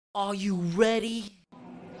Are you ready?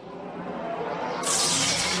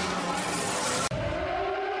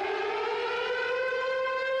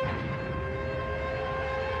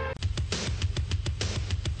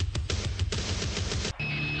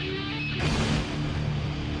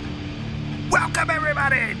 Welcome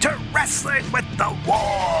everybody to Wrestling with the War!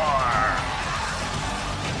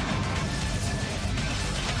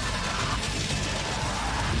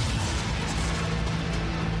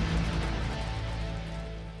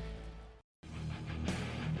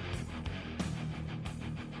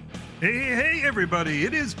 Hey, everybody.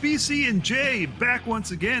 It is BC and Jay back once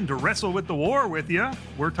again to Wrestle with the War with you.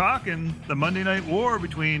 We're talking the Monday Night War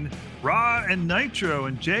between Raw and Nitro.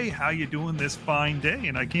 And Jay, how you doing this fine day?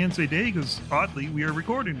 And I can't say day because oddly we are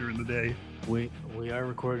recording during the day. We are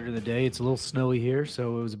recording in the day. It's a little snowy here,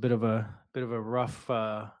 so it was a bit of a rough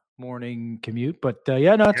morning commute. But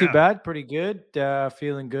not too bad. Pretty good.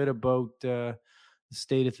 Feeling good about the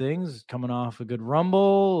state of things. Coming off a good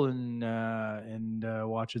Rumble and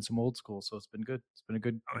watching some old school. So it's been good. It's been a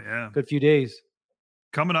good few days.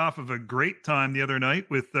 Coming off of a great time the other night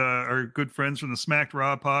with our good friends from the Smacked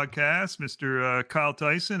Raw podcast, Mr. Kyle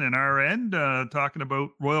Tyson and our end, talking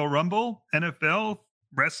about Royal Rumble, NFL,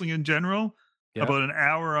 wrestling in general, about an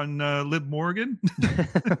hour on Liv Morgan.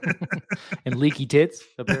 And leaky tits,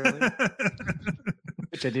 apparently.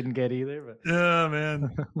 Which I didn't get either. But. Yeah,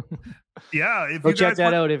 man. Yeah. If Go you check guys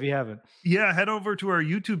that out if you haven't. Yeah, head over to our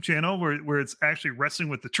YouTube channel where it's actually Wrestling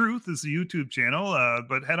with the Truth is the YouTube channel.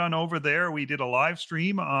 But head on over there. We did a live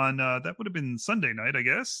stream on, that would have been Sunday night, I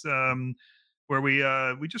guess, where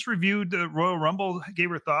we just reviewed Royal Rumble,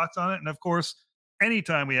 gave our thoughts on it. And of course,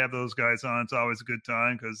 anytime we have those guys on, it's always a good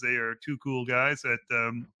time because they are two cool guys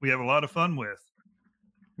that we have a lot of fun with.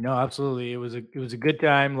 No, absolutely. It was a good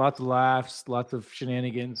time. Lots of laughs, lots of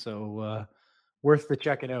shenanigans. So worth the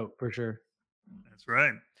checking out for sure. That's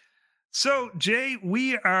right. So, Jay,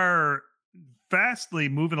 we are fastly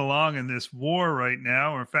moving along in this war right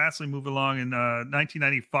now. We're fastly moving along in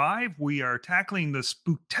 1995. We are tackling the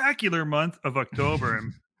spooktacular month of October.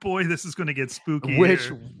 And boy, this is going to get spooky. Which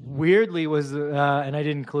here. Weirdly was, and I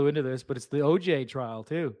didn't clue into this, but it's the OJ trial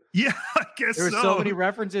too. Yeah, I guess there were so many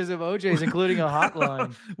references of OJs, including a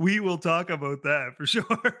hotline. We will talk about that for sure.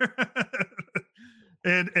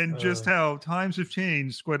 And just how times have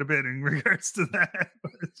changed quite a bit in regards to that.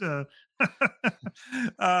 But,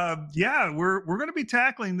 we're going to be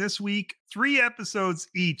tackling this week 3 episodes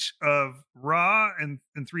each of Raw and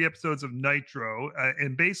 3 episodes of Nitro.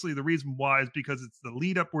 And basically the reason why is because it's the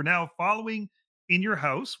lead up. We're now following In Your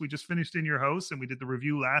House. We just finished In Your House and we did the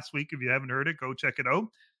review last week. If you haven't heard it, go check it out.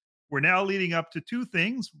 We're now leading up to 2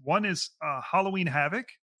 things. One is Halloween Havoc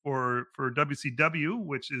for WCW,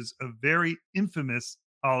 which is a very infamous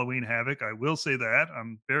Halloween Havoc. I will say that.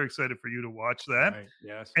 I'm very excited for you to watch that. Right.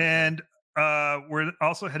 Yes. And we're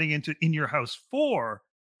also heading into In Your House 4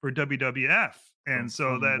 for WWF. And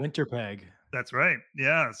so that Winterpeg. That's right.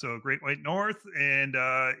 Yeah. So Great White North. And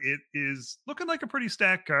it is looking like a pretty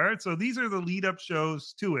stacked card. So these are the lead up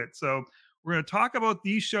shows to it. So we're going to talk about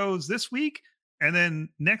these shows this week. And then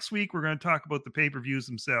next week, we're going to talk about the pay-per-views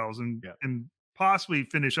themselves and possibly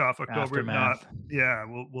finish off October. Aftermath. If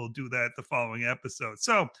not, we'll do that the following episode.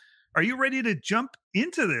 So are you ready to jump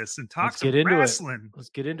into this and talk some wrestling? Let's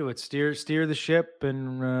get into it. Steer the ship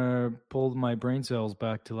and pull my brain cells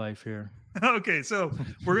back to life here. Okay, so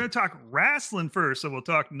we're going to talk wrestling first. So we'll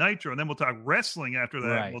talk Nitro, and then we'll talk wrestling after that.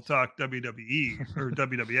 Right. We'll talk WWE or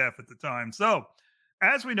WWF at the time. So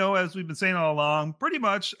as we know, as we've been saying all along, pretty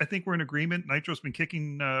much, I think we're in agreement. Nitro's been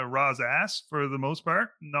kicking Raw's ass for the most part.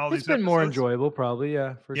 It's been more enjoyable, probably.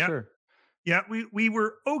 Yeah, for sure. Yeah, we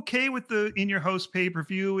were okay with the In Your House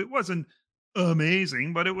pay-per-view. It wasn't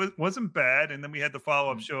amazing, but it wasn't bad. And then we had the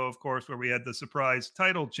follow-up show, of course, where we had the surprise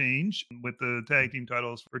title change with the tag team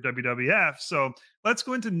titles for WWF. So let's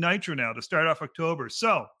go into Nitro now to start off October.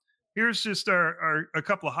 So here's just our a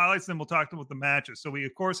couple of highlights, then we'll talk about the matches. So we,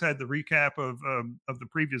 of course, had the recap of the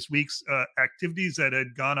previous week's activities that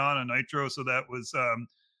had gone on Nitro. So that was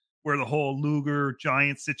where the whole Luger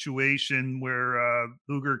Giant situation, where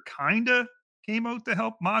Luger kind of came out to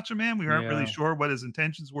help Macho Man. We aren't really sure what his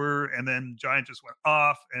intentions were. And then Giant just went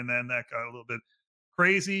off, and then that got a little bit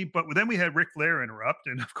crazy. But then we had Ric Flair interrupt.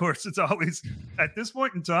 And of course, it's always, at this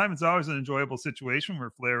point in time, it's always an enjoyable situation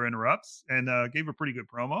where Flair interrupts and gave a pretty good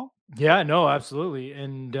promo. Yeah, no, absolutely.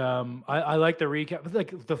 And I like the recap.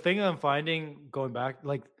 Like the thing I'm finding going back,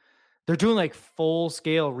 like they're doing like full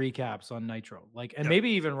scale recaps on Nitro, like, and maybe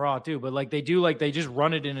even Raw too, but like they just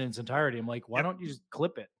run it in its entirety. I'm like, why don't you just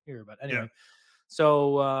clip it here? But anyway,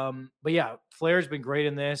 so, but yeah, Flair's been great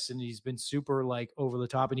in this, and he's been super like over the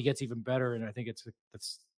top, and he gets even better. And I think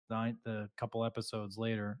that's the couple episodes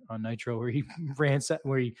later on Nitro where he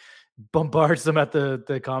where he bombards them at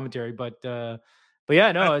the commentary. But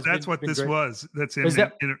yeah, no, that's what been this great. was. That's him. Was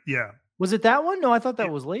that Yeah. was it that one? No, I thought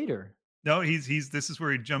that was later. No, this is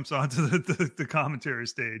where he jumps onto the commentary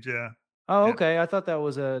stage. Yeah. Oh, Yeah. okay. I thought that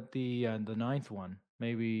was the ninth one.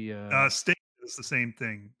 Maybe. Stage is the same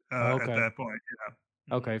thing at Okay. that point.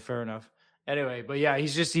 Yeah. Okay, fair enough. Anyway, but yeah,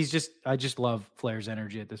 he's just. I just love Flair's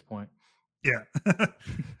energy at this point. Yeah.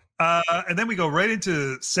 And then we go right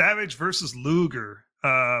into Savage versus Luger,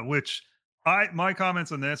 which my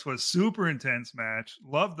comments on this was super intense match.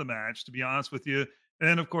 Loved the match, to be honest with you. And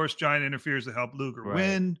then, of course, Giant interferes to help Luger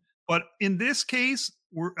win. But in this case,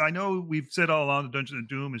 I know we've said all along the Dungeon of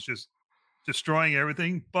Doom is just destroying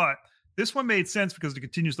everything, but this one made sense because it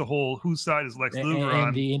continues the whole whose side is Lex Luger on.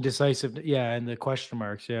 And the indecisive, and the question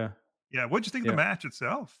marks, Yeah. What'd you think of the match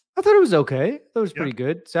itself? I thought it was okay. It was pretty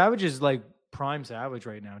good. Savage is like prime Savage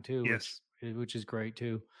right now too, which is great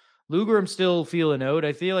too. Luger, I'm still feeling out.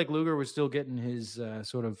 I feel like Luger was still getting his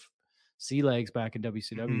sort of sea legs back in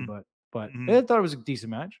WCW, but I thought it was a decent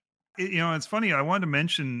match. It's funny. I wanted to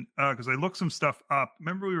mention because I looked some stuff up.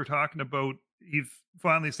 Remember we were talking about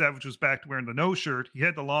finally Savage was back to wearing the no shirt. He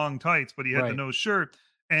had the long tights, but he had the no shirt.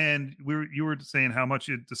 And you were saying how much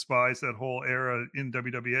you despise that whole era in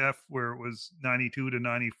WWF where it was 92 to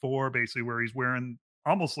 94, basically, where he's wearing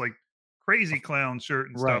almost like crazy clown shirt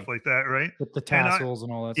and stuff like that, right? With the tassels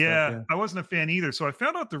and all that stuff. Yeah, I wasn't a fan either. So I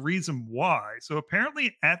found out the reason why. So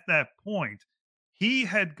apparently at that point, he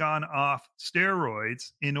had gone off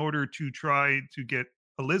steroids in order to try to get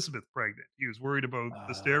Elizabeth pregnant. He was worried about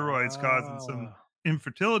the steroids causing some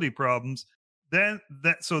infertility problems.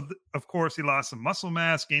 Of course he lost some muscle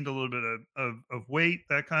mass, gained a little bit of weight,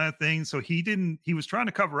 that kind of thing. So he was trying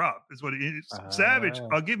to cover up is what it is. Savage,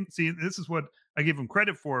 I'll give him, this is what I give him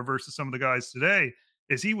credit for versus some of the guys today,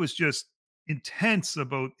 is he was just intense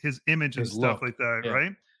about his image and stuff like that.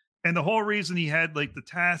 Right. And the whole reason he had like the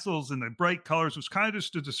tassels and the bright colors was kind of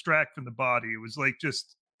just to distract from the body. It was like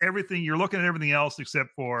just everything, you're looking at everything else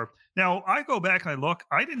except for, now I go back and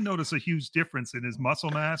I didn't notice a huge difference in his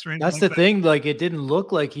muscle mass or anything. That's the thing. Like it didn't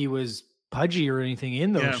look like he was pudgy or anything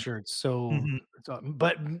in those shirts. So,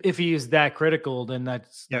 but if he is that critical, then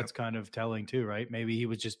that's kind of telling too, right? Maybe he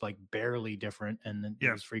was just like barely different and then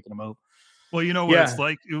it was freaking him out. Well, you know what it's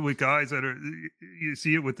like with guys that are, you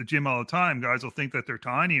see it with the gym all the time. Guys will think that they're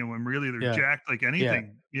tiny and when really they're jacked like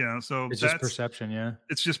anything, so it's just perception. Yeah.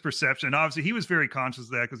 It's just perception. Obviously he was very conscious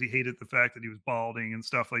of that because he hated the fact that he was balding and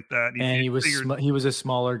stuff like that. And he was a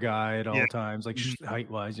smaller guy at all times, like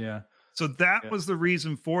height wise. Yeah. So that was the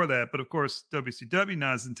reason for that. But of course, WCW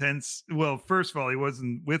not as intense. Well, first of all, he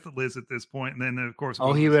wasn't with Liz at this point, and then of course,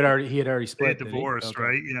 he had already split, divorced,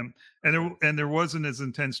 right? Yeah, and there wasn't as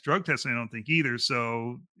intense drug testing, I don't think either.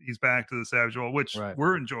 So he's back to the Savage World, which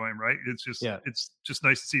we're enjoying, right? It's just it's just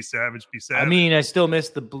nice to see Savage be Savage. I mean, I still miss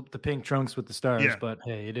the pink trunks with the stars, but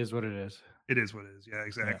hey, it is what it is. It is what it is. Yeah,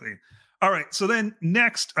 exactly. Yeah. All right. So then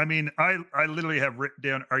next, I mean, I literally have written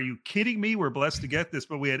down, are you kidding me? We're blessed to get this,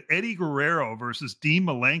 but we had Eddie Guerrero versus Dean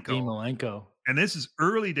Malenko. And this is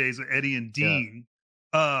early days of Eddie and Dean.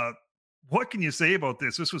 What can you say about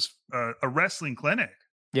this? This was a wrestling clinic.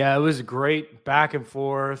 Yeah, it was a great back and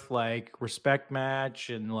forth, like respect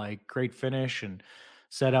match and like great finish and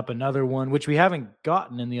set up another one, which we haven't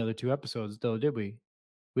gotten in the other two episodes though, did we?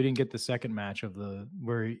 We didn't get the second match of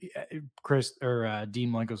where Chris or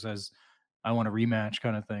Dean Malenko says, I want a rematch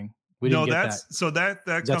kind of thing. We didn't get that. So that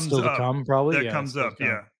comes still up. To come, probably. That comes up.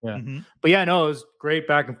 Yeah. Mm-hmm. But yeah, no, it was great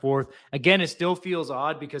back and forth. Again, it still feels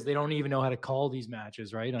odd because they don't even know how to call these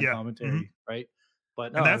matches, right? On commentary, right?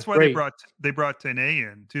 But no, and that's why they brought Tenay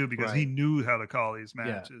in too, because he knew how to call these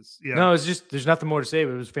matches. Yeah. No, it's just there's nothing more to say.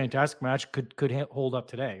 But it was a fantastic match. Could hold up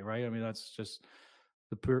today, right? I mean, that's just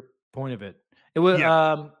the pure point of it. It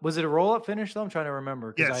was it a roll up finish though? I'm trying to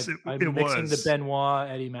remember because I'm mixing the Benoit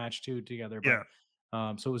Eddie match together.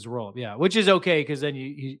 But, so it was a roll up, which is okay because then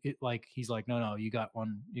he's like, no, you got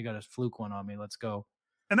a fluke one on me. Let's go.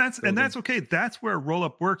 And that's okay. That's where a roll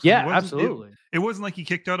up works. Yeah, absolutely. It wasn't like he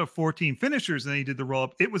kicked out of 14 finishers and then he did the roll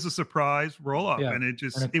up. It was a surprise roll up, and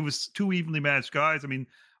it was two evenly matched guys. I mean,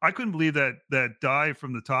 I couldn't believe that dive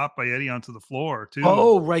from the top by Eddie onto the floor too.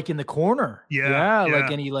 Oh, right in the corner. Yeah.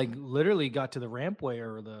 And he like literally got to the rampway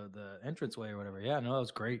or the entranceway or whatever. Yeah, no, that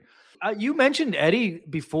was great. You mentioned Eddie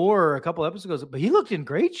before a couple episodes ago, but he looked in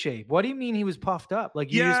great shape. What do you mean he was puffed up?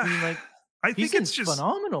 Like you just mean like I think it's just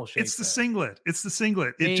phenomenal shape. It's the singlet. It's the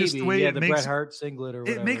singlet. Maybe, it just the way it the makes Bret Hart singlet or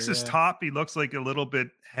whatever. It makes his top. He looks like a little bit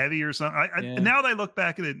heavy or something. Now that I look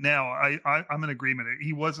back at it now, I'm in agreement.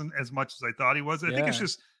 He wasn't as much as I thought he was. I think it's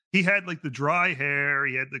just he had like the dry hair.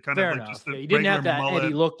 He had the kind Fair of like enough. just the Yeah, he didn't have regular that mullet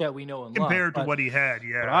Eddie look that we know and love. compared to But what he had.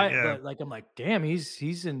 Yeah. but like I'm like, damn,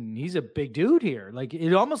 he's a big dude here. Like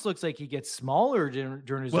it almost looks like he gets smaller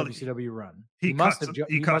during his Well, WCW run. he must cuts have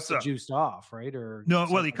he he must cuts have up. juiced off, right? Or No, well,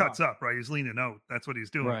 he something cuts off. up, right? He's leaning out. That's what he's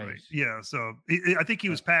doing, Right. right? Yeah. So I think he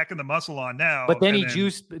was packing the muscle on now. But then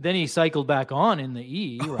then he cycled back on in the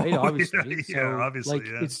E, right? Obviously. Yeah, So obviously. like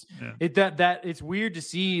it's weird to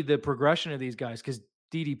see the progression of these guys because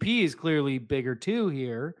DDP is clearly bigger too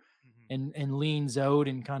here and leans out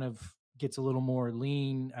and kind of gets a little more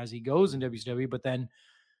lean as he goes in WCW. But then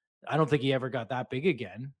I don't think he ever got that big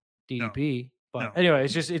again, DDP. No. But anyway,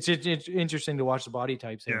 it's interesting to watch the body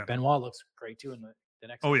types here. Yeah. Benoit looks great too in the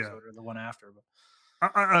next episode or the one after.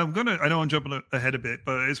 But I know I'm jumping ahead a bit,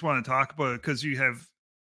 but I just want to talk about it because you have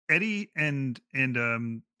Eddie and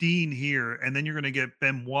Dean here, and then you're going to get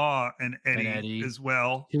Benoit and Eddie as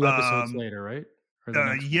well. 2 episodes later, right?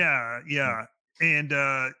 Yeah.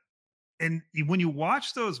 And when you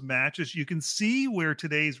watch those matches, you can see where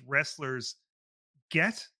today's wrestlers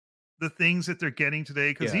get the things that they're getting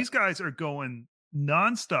today because these guys are going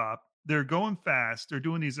nonstop. They're going fast. They're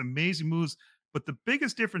doing these amazing moves. But the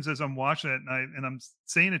biggest difference as I'm watching it, and I'm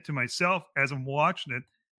saying it to myself as I'm watching it,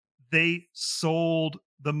 they sold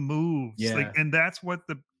the moves. Yeah. And that's what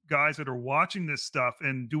the guys that are watching this stuff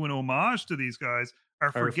and doing homage to these guys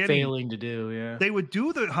are forgetting. Failing to do, yeah. They would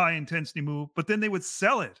do the high intensity move, but then they would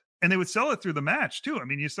sell it. And they would sell it through the match too. I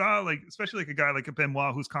mean, you saw like, especially like a guy like a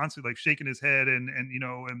Benoit who's constantly like shaking his head and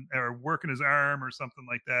or working his arm or something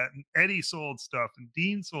like that. And Eddie sold stuff and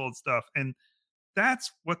Dean sold stuff. And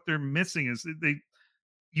that's what they're missing is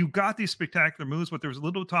you got these spectacular moves, but there was a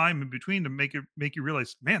little time in between to make you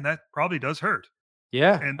realize, man, that probably does hurt.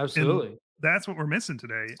 Yeah, absolutely. And that's what we're missing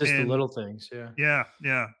today. It's just the little things. Yeah.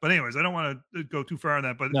 But anyways, I don't want to go too far on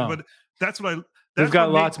that, but that's what we've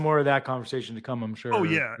got lots more of that conversation to come, I'm sure. Oh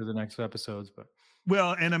yeah, for the next episodes. But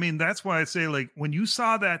well, and I mean that's why I say like when you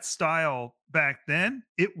saw that style back then,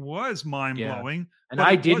 it was mind blowing. And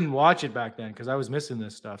I didn't watch it back then because I was missing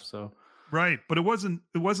this stuff. So right, but it wasn't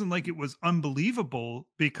like it was unbelievable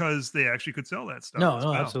because they actually could sell that stuff.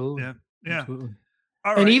 No, absolutely, yeah. Absolutely.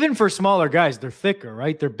 And even for smaller guys, they're thicker,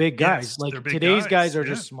 right? They're big guys. Like big today's guys are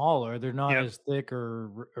just smaller. They're not as thick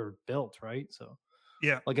or built, right? So.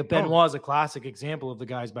 Yeah. Like if Benoit is a classic example of the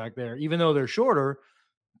guys back there, even though they're shorter,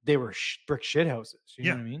 they were brick shit houses. You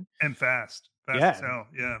know what I mean? And fast as hell.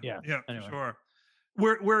 Yeah. Anyway. Sure.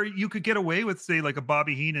 Where you could get away with, say, like a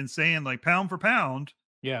Bobby Heenan saying like pound for pound.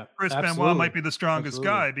 Yeah. Chris Benoit might be the strongest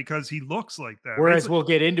guy because he looks like that. Whereas we'll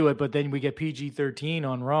get into it, but then we get PG-13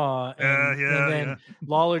 on Raw. And then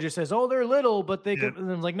Lawler just says, oh, they're little, but they could.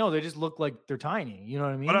 And I'm like, no, they just look like they're tiny. You know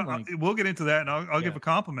what I mean? But we'll get into that, and I'll give a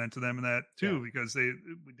compliment to them in that too, because they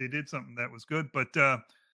did something that was good. But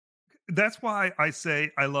that's why I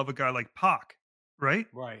say I love a guy like Pac, right?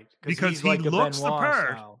 Right. Because he looks the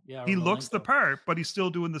part. Yeah, he looks the part, but he's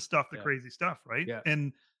still doing the crazy stuff, right? Yeah.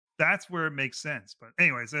 And that's where it makes sense. But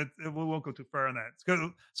anyways, we won't go too far on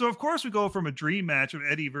that. So of course we go from a dream match of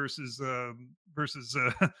Eddie versus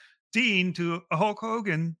Dean to a Hulk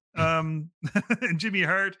Hogan and Jimmy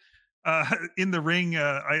Hart in the ring.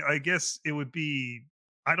 I guess it would be,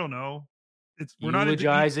 I don't know. We're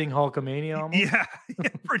eulogizing Hulkamania almost? Yeah,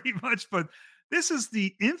 pretty much. But this is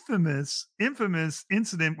the infamous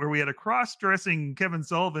incident where we had a cross-dressing Kevin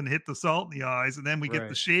Sullivan hit the salt in the eyes, and then we get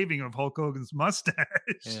the shaving of Hulk Hogan's mustache.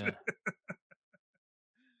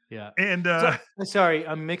 Yeah. And sorry,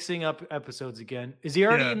 I'm mixing up episodes again. Is he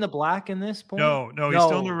already in the black in this point? No, he's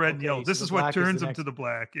still in the red and yellow. This is what turns him to the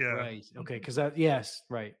black. Yeah. Right. Okay. Because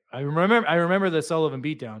right. I remember the Sullivan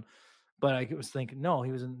beatdown. But I was thinking, no,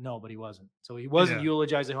 he wasn't. No, but he wasn't. So he wasn't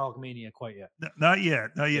eulogizing Hulkamania quite yet. Not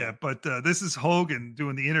yet. But this is Hogan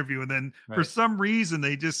doing the interview, and then for some reason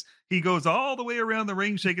he goes all the way around the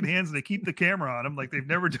ring shaking hands, and they keep the camera on him like they've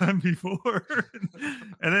never done before.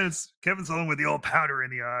 And then it's Kevin Sullivan with the old powder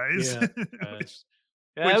in the eyes.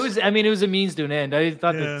 It was a means to an end. I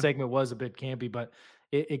thought the segment was a bit campy, but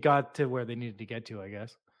it got to where they needed to get to, I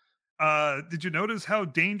guess. Did you notice how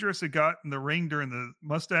dangerous it got in the ring during the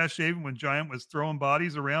mustache shaving when Giant was throwing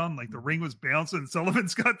bodies around? Like the ring was bouncing, and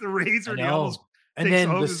Sullivan's got the razor, and he almost and then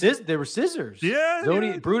there were scissors. Yeah,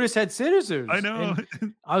 Brutus had scissors. I know.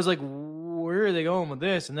 I was like, where are they going with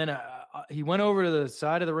this? And then he went over to the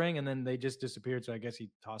side of the ring and then they just disappeared. So I guess he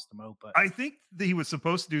tossed them out. But I think that he was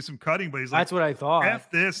supposed to do some cutting, but he's like, that's what I thought. F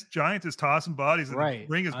this, Giant is tossing bodies and the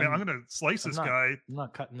ring is, I'm going to slice this guy. I'm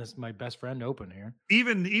not cutting this, my best friend, open here.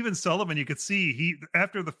 Even Sullivan, you could see he,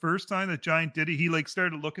 after the first time that Giant did it, he like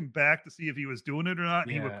started looking back to see if he was doing it or not.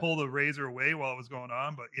 And he would pull the razor away while it was going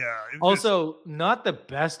on. But yeah. Also, not the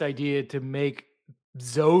best idea to make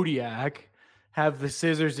Zodiac have the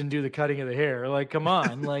scissors and do the cutting of the hair. Like, come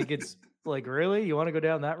on. Like, it's like, really? You want to go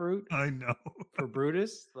down that route? I know. For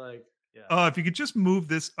Brutus? Like, yeah. Oh, if you could just move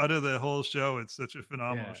this out of the whole show, it's such a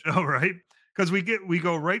phenomenal show, right? Because we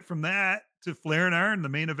go right from that to Flair and Arn, the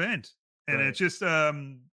main event. And it's just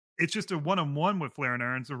a one-on-one with Flair and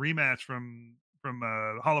Arn. It's a rematch from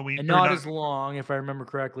Halloween. And not as long, if I remember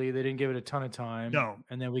correctly. They didn't give it a ton of time. No.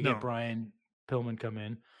 And then we get Brian Pillman come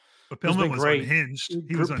in. But Pillman was unhinged.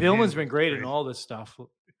 Pillman's been great in all this stuff.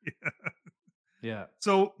 Yeah.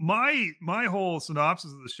 So my whole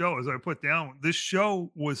synopsis of the show, as I put down, this show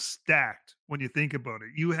was stacked when you think about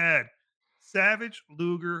it. You had Savage,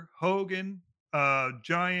 Luger, Hogan,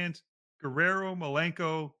 Giant, Guerrero,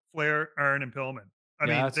 Malenko, Flair, Arn, and Pillman. I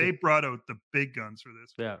mean, they brought out the big guns for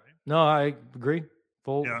this. Yeah. Right? No, I agree.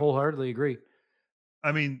 Wholeheartedly agree.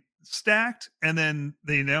 I mean, stacked, and then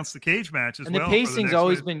they announced the cage match as well. And the pacing's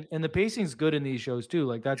always been, and the pacing's good in these shows too.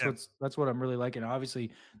 Like that's what I'm really liking.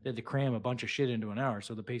 Obviously, they had to cram a bunch of shit into an hour,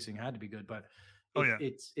 so the pacing had to be good. But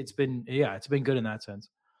it's been good in that sense.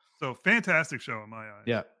 So fantastic show in my eyes.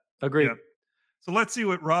 Yeah, agreed. Yeah. So let's see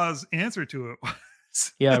what Raw's answer to it was.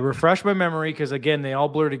 Yeah, refresh my memory because again they all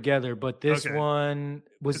blur together. But this one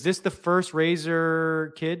was this the first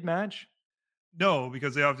Razor Kid match? No,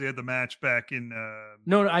 because they obviously had the match back in.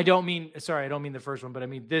 No, I don't mean. Sorry, I don't mean the first one, but I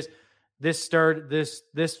mean this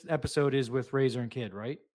episode is with Razor and Kid,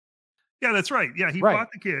 right? Yeah, that's right. Yeah, he fought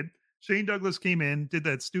the Kid. Shane Douglas came in, did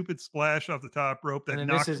that stupid splash off the top rope that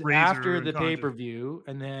knocked Razor. This is after the pay-per-view,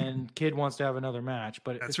 and then Kid wants to have another match.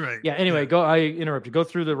 But that's right. Yeah. Anyway, go. I interrupted. Go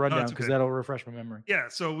through the rundown because that'll refresh my memory. Yeah.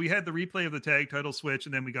 So we had the replay of the tag title switch,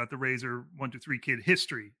 and then we got the Razor 1, 2, 3 Kid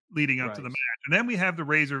history leading up to the match, and then we have the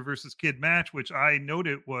Razor versus Kid match, which I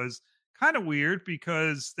noted was kind of weird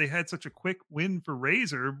because they had such a quick win for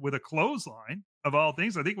Razor with a clothesline of all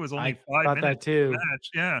things. I think it was only 5 minutes. That too. Match.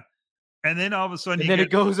 Yeah. And then all of a sudden,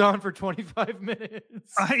 it goes on for 25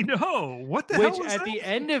 minutes. I know. What the hell was at the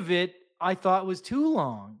end of it, I thought was too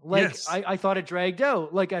long. Like I thought it dragged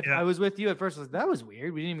out. Like I was with you at first. I was like, that was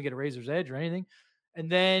weird. We didn't even get a Razor's Edge or anything.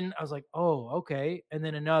 And then I was like, oh, okay. And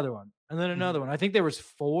then another one. And then another one. I think there was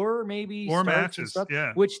 4 matches.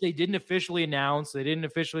 Which they didn't officially announce. They didn't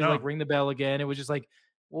officially like ring the bell again. It was just like,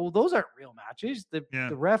 well, those aren't real matches. The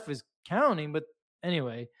ref is counting. But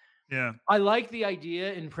anyway. Yeah. I like the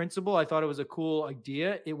idea in principle. I thought it was a cool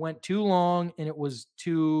idea. It went too long and it was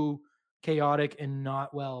too chaotic and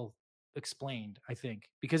not well explained, I think.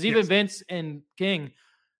 Because even Vince and King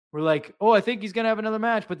were like, oh, I think he's going to have another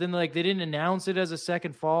match. But then like they didn't announce it as a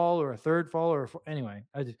second fall or a third fall or anyway.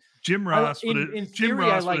 Jim Ross would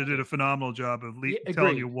have did a phenomenal job of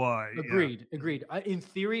telling you why. Agreed. In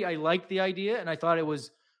theory, I liked the idea and I thought it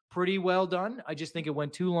was pretty well done. I just think it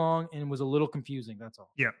went too long and was a little confusing. That's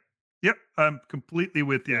all. Yeah. Yep, I'm completely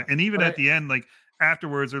with you. And even at the end, like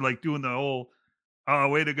afterwards, they're like doing the whole, "Oh,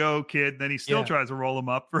 way to go, Kid!" Then he still tries to roll him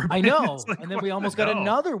up for. I know, like, and then we almost got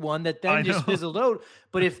another one that then just fizzled out.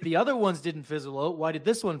 But if the other ones didn't fizzle out, why did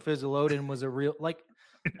this one fizzle out and was a real like?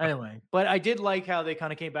 Anyway, but I did like how they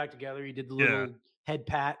kind of came back together. He did the little head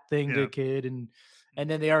pat thing to Kid, and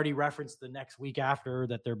then they already referenced the next week after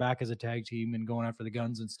that they're back as a tag team and going after the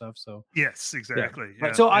guns and stuff. So yes, exactly. Yeah.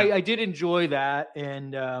 Right. So I did enjoy that,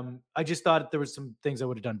 and I just thought there was some things I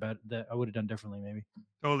would have done better that I would have done differently, maybe.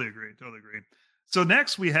 Totally agree. So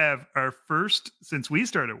next we have our first, since we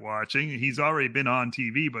started watching, he's already been on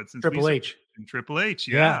TV, but since Triple H.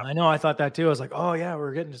 Yeah, I know. I thought that too. I was like, oh yeah,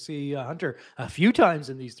 we're getting to see Hunter a few times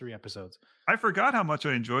in these 3 episodes. I forgot how much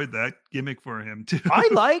I enjoyed that gimmick for him too. I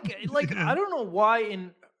like I don't know why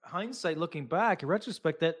in hindsight, looking back in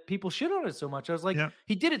retrospect, that people shit on it so much. I was like,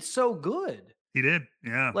 he did it so good. He did.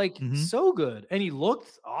 Yeah. Like so good. And he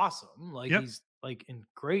looked awesome. Like he's like in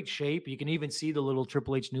great shape. You can even see the little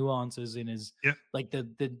Triple H nuances in his like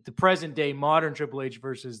the present day modern Triple H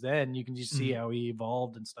versus then. You can just see how he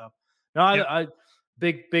evolved and stuff. No, I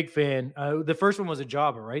big fan. The first one was a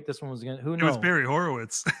jobber, right? This one was again. Who knows? It was Barry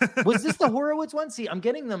Horowitz. Was this the Horowitz one? See, I'm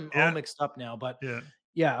getting them all mixed up now. But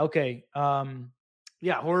okay.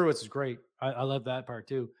 Horowitz is great. I love that part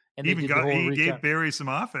too. And he gave Barry some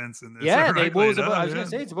offense in this. Yeah, I was going to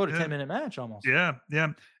say it's about a 10-minute match almost. Yeah.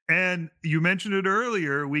 And you mentioned it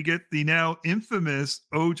earlier. We get the now infamous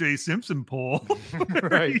O.J. Simpson poll.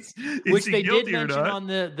 Right. Is Which he they did guilty or mention not? on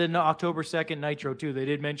the October 2nd Nitro too. They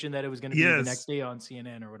did mention that it was going to be the next Yes. day on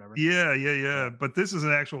CNN or whatever. Yeah. But this is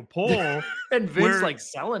an actual poll And Vince where like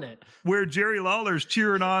selling it. where Jerry Lawler's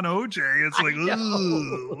cheering on OJ. It's like,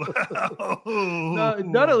 ooh,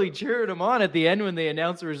 Not only cheering him on at the end when they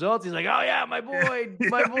announce the results, he's like, "Oh yeah, my boy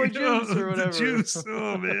Juice or whatever." The Juice.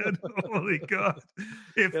 Oh man, holy god!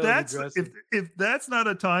 If that's not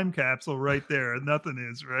a time capsule right there, nothing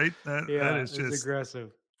is, right? That is just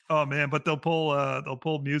aggressive. Oh man, but they'll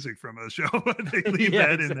pull music from a show. They leave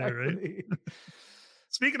that in there, right?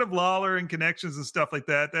 Speaking of Lawler and connections and stuff like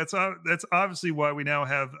that, that's obviously why we now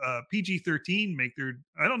have PG-13 make their.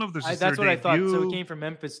 I don't know if this is that's their what debut. I thought. So it came from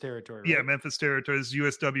Memphis territory, right? Yeah, Memphis territory is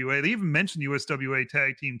USWA. They even mentioned USWA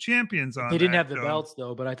tag team champions on. They didn't have the belts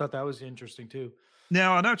though, but I thought that was interesting too.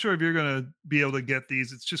 Now, I'm not sure if you're going to be able to get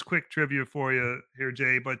these. It's just quick trivia for you here,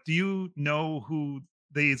 Jay. But do you know who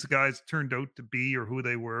these guys turned out to be or who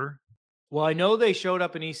they were? Well, I know they showed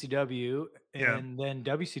up in ECW and then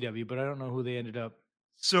WCW, but I don't know who they ended up.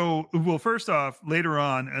 So, well, first off, later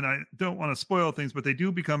on, and I don't want to spoil things, but they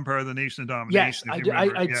do become part of the Nation of Domination.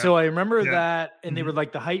 Yes, so I remember that, and they were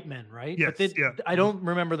like the hype men, right? Yes, but I don't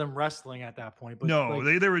remember them wrestling at that point. But no,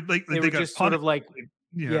 like, they were like they were just sort of like,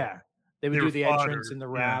 they would do the fodder. entrance and the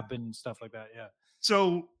rap and stuff like that. Yeah.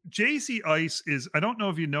 So JC Ice is, I don't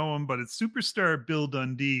know if you know him, but it's superstar Bill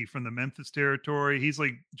Dundee from the Memphis territory. He's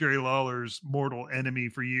like Jerry Lawler's mortal enemy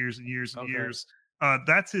for years and years and years.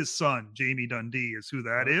 That's his son, Jamie Dundee, is who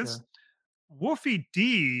that is. Wolfie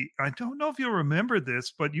D, I don't know if you'll remember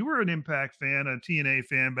this, but you were an Impact fan, a TNA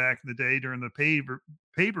fan back in the day during the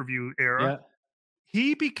pay-per-view era. Yeah.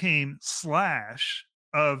 He became Slash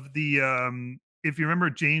of the, if you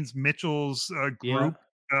remember James Mitchell's group,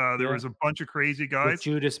 there was a bunch of crazy guys. With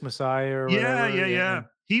Judas Messiah or whatever. Yeah.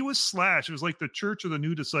 He was Slash. It was like the Church of the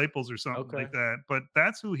New Disciples or something like that. But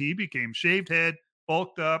that's who he became. Shaved head,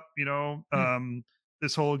 bulked up,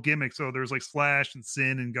 this whole gimmick. So there's like Slash and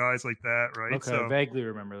Sin and guys like that, right? Okay, so, vaguely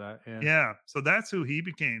remember that. Yeah. So that's who he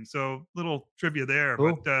became. So little trivia there.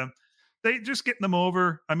 Cool. But they just getting them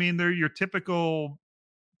over. I mean, they're your typical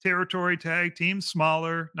territory tag team,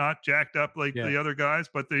 smaller, not jacked up like the other guys,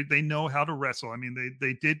 but they know how to wrestle. I mean,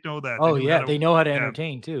 they did know that. They know how to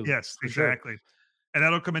entertain too. Yes, exactly. Sure. And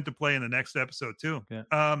that'll come into play in the next episode too.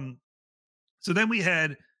 Yeah. So then we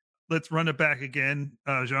had, let's run it back again,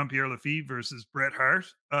 Jean-Pierre Lafitte versus Bret Hart.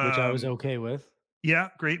 Which I was okay with. Yeah,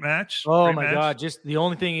 great match. Oh great my match. God. Just the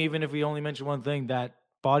only thing, even if we only mention one thing, that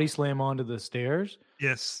body slam onto the stairs.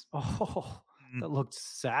 Yes. Oh, that looked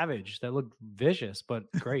savage. That looked vicious, but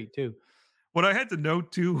great too. What I had to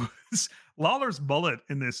note too was Lawler's mullet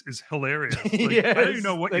in this is hilarious. Like, I don't even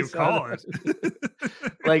know what you call it.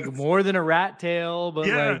 Like more than a rat tail, but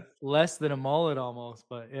like less than a mullet almost.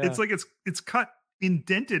 But it's like it's cut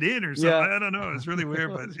indented in or something. I don't know. It's really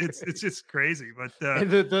weird, but it's just crazy. But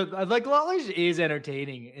like Lawler's is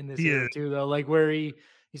entertaining in this era too, though. Like where he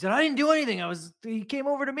said, "I didn't do anything. He came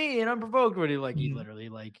over to me and unprovoked." Where he literally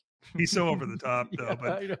he's so over the top though.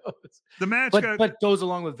 But I know. The match but goes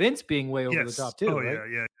along with Vince being way over the top too. Oh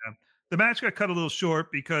right? yeah. The match got cut a little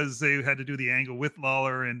short because they had to do the angle with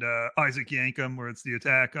Lawler and Isaac Yankem, where it's the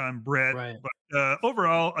attack on Bret. Right. But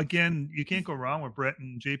overall, again, you can't go wrong with Bret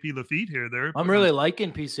and JP Lafitte here. I'm really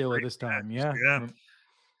liking PCO this time. Match.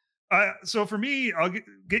 Yeah. So for me, I'll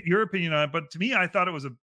get your opinion on it. But to me, I thought it was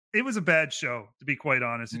a bad show, to be quite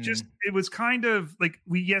honest. It was kind of like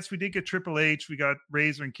we did get Triple H, we got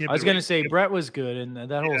Razor and Kid. I was going to say Bret was good, and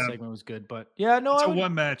that whole segment was good, but it's a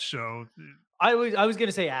one match show. I was going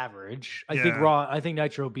to say average. I think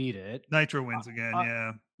Nitro beat it. Nitro wins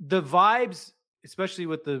again. The vibes, especially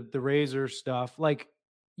with the Razor stuff, like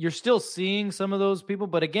you're still seeing some of those people,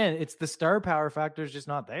 but again, it's the star power factor is just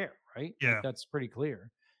not there, right? Yeah, like, that's pretty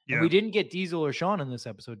clear. Yeah, and we didn't get Diesel or Shawn in this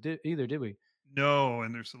episode either, did we? No,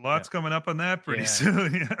 and there's lots coming up on that pretty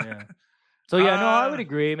soon. So I would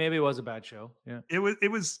agree. Maybe it was a bad show. Yeah, it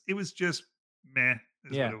was just meh.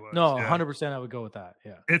 Yeah, no, 100%. I would go with that.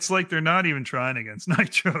 Yeah, it's like they're not even trying against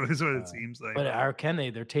Nitro, is what it seems like. But how can they?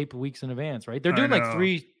 They're taped weeks in advance, right? They're doing like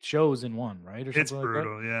 3 shows in one, right? Or something. It's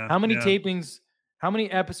brutal. Like that. Yeah. How many tapings? How many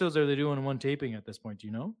episodes are they doing in one taping at this point? Do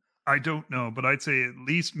you know? I don't know, but I'd say at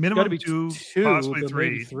least minimum 2, possibly 3.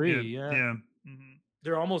 Maybe 3. Yeah. Mm-hmm.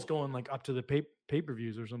 They're almost going like up to the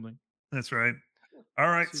pay-per-views or something. That's right. All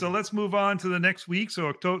right, so let's move on to the next week.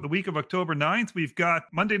 So the week of October 9th, we've got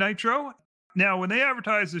Monday Nitro. Now, when they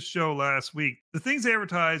advertised this show last week, the things they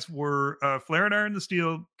advertised were Flair and Iron the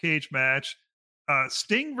Steel cage match,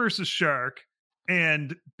 Sting versus Shark,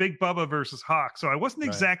 and Big Bubba versus Hawk. So I wasn't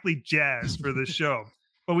exactly jazzed for this show.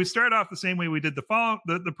 But we started off the same way we did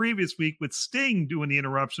the previous week with Sting doing the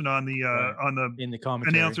interruption on the in the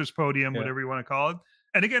commentary announcer's podium, whatever you want to call it.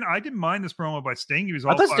 And again, I didn't mind this promo by Sting. He was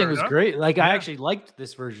all I thought Sting was up. great. Like I actually liked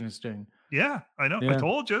this version of Sting. Yeah, I know. I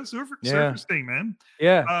told you, Surfer Sting, man.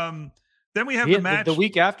 Yeah. Then we have the match. The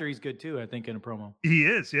week after, he's good too, I think, in a promo. He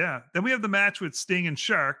is, yeah. Then we have the match with Sting and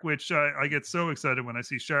Shark, which I get so excited when I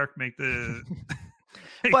see Shark make the.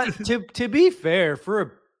 But to be fair, for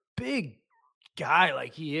a big guy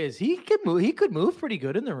like he is, he could move pretty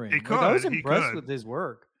good in the ring. He could. Like, I was impressed with his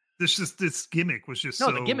work. This gimmick was just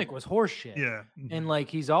the gimmick was horseshit. Yeah, and like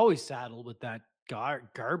he's always saddled with that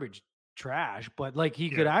garbage trash, but like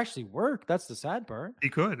he could actually work. That's the sad part. He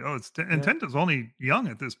could. Oh, and Tenta's only young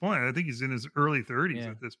at this point. I think he's in his early 30s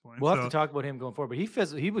at this point. We'll have to talk about him going forward, but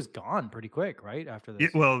he was gone pretty quick, right after this. Yeah,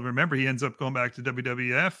 well, remember he ends up going back to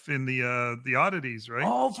WWF in the oddities, right?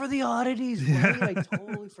 Oh, for the oddities, right? I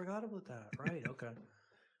totally forgot about that. Right? Okay.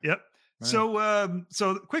 Yep. Right.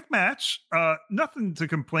 So quick match. Nothing to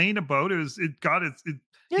complain about.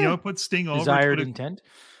 It put Sting over. Desired intent.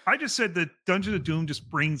 I just said that Dungeon of Doom just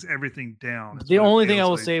brings everything down. The only thing I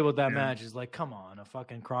will say about that match is like, come on, a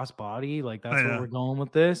fucking crossbody. Like that's where we're going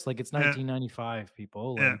with this. Like it's 1995,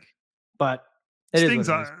 people. Like, but Sting's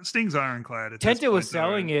ironclad. Tenta was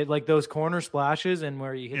selling it like those corner splashes and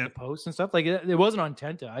where you hit the post and stuff. Like it wasn't on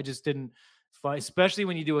Tenta. I just didn't find, especially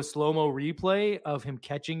when you do a slow-mo replay of him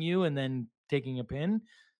catching you and then taking a pin.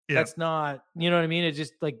 Yeah. That's not, you know what I mean? It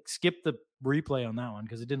just like skip the replay on that one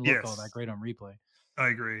because it didn't look all that great on replay. I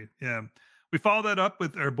agree. Yeah. We followed that up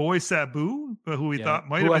with our boy Sabu, who we thought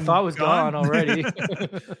might have been was gone already.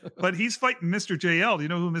 But he's fighting Mr. JL. Do you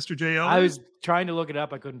know who Mr. JL is? I was trying to look it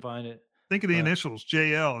up. I couldn't find it. Think of the initials,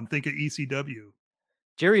 JL, and think of ECW.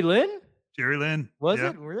 Jerry Lynn? Jerry Lynn. Was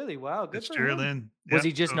it? Really? Wow. Good for Jerry him. Lynn. Was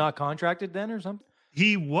he just not contracted then or something?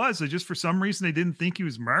 He was. Just for some reason, they didn't think he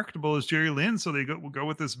was marketable as Jerry Lynn, so they go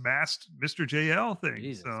with this masked Mr. JL thing.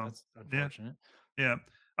 Jesus, so, that's unfortunate. Yeah.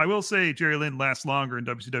 I will say Jerry Lynn lasts longer in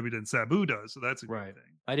WCW than Sabu does, so that's a good thing.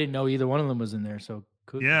 I didn't know either one of them was in there, so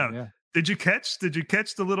cool. Yeah. Did you catch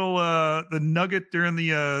the little the nugget during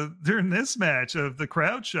this match of the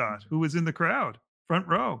crowd shot? Who was in the crowd? Front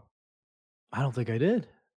row. I don't think I did.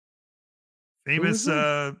 Famous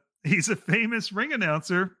he's a famous ring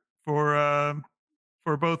announcer for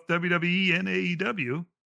both WWE and AEW.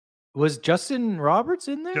 Was Justin Roberts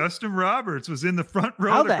in there? Justin Roberts was in the front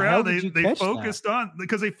row of the crowd. They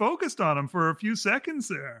focused on him for a few seconds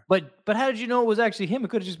there. But how did you know it was actually him? It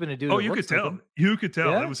could have just been a dude. Oh, you could tell. You could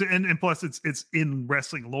tell. Yeah? It was, and plus it's in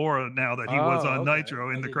wrestling lore now that he was on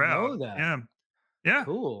Nitro in the crowd. Know that. Yeah. Yeah.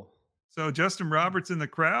 Cool. So Justin Roberts in the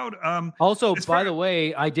crowd. Also, by the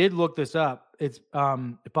way, I did look this up. It's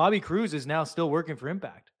Bobby Cruz is now still working for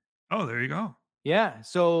Impact. Oh, there you go. Yeah,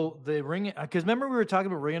 so the ring, because remember we were talking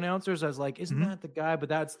about ring announcers. I was like, isn't that the guy? But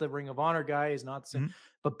that's the Ring of Honor guy. Is not the same.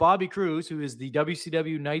 But Bobby Cruz, who is the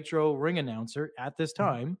WCW Nitro ring announcer at this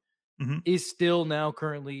time, is still now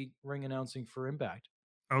currently ring announcing for Impact.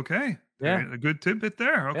 Okay, a good tidbit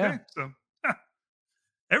there. Okay, so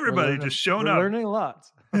everybody just showing up, learning a lot.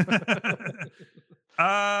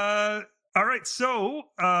 All right, so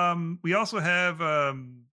we also have.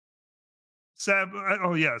 Sabu.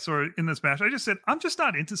 Oh yeah, sorry. In this match, I just said I'm just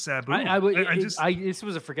not into Sabu. This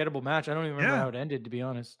was a forgettable match. I don't even remember how it ended, to be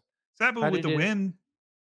honest. Sabu with the win.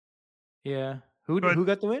 Yeah. Who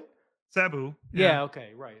got the win? Sabu. Yeah.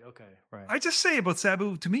 Okay. Right. I just say about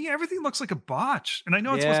Sabu, to me, everything looks like a botch, and I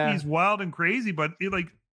know it's supposed to be he's wild and crazy, but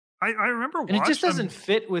I remember watching. And it just doesn't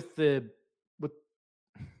fit with the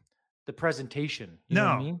presentation. You know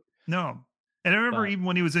what I mean? No. And I remember even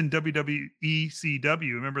when he was in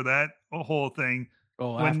WWECW, remember that whole thing?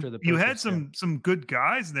 Oh, after the you had some good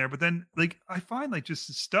guys in there, but then I find just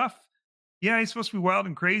the stuff. Yeah, he's supposed to be wild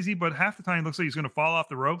and crazy, but half the time it looks like he's going to fall off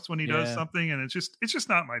the ropes when he does something, and it's just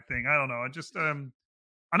not my thing. I don't know. I just I'm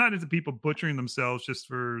not into people butchering themselves just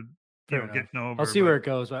for getting over. I'll see where it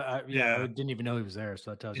goes. I didn't even know he was there,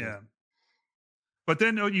 so that tells you. But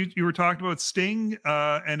then you were talking about Sting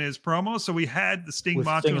and his promo. So we had the Sting,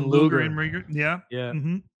 Macho, and Luger in ring. Yeah.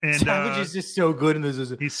 Mm-hmm. And Savage is just so good in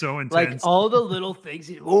this. He's so intense. Like all the little things.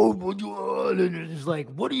 And it's like,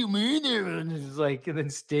 what do you mean? And it's like, and then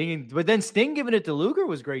Sting. But then Sting giving it to Luger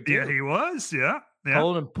was great too. Yeah, he was. Yeah.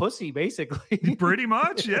 Calling him pussy, basically. Pretty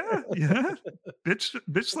much. Yeah. Yeah. Bitch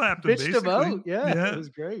slapped him. Bitched him out. Yeah. It was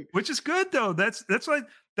great. Which is good though. That's what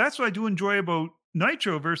I do enjoy about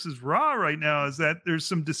Nitro versus Raw right now is that there's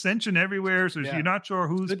some dissension everywhere. So you're not sure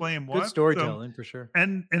who's playing what. Good storytelling for sure.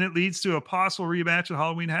 And it leads to a possible rematch at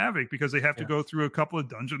Halloween Havoc because they have to go through a couple of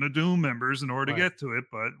Dungeon of Doom members in order to get to it,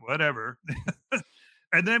 but whatever.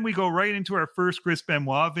 And then we go right into our first Chris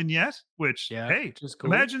Benoit vignette, which, hey,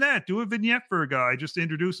 cool. Imagine that. Do a vignette for a guy. Just to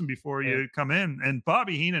introduce him before you come in. And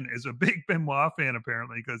Bobby Heenan is a big Benoit fan,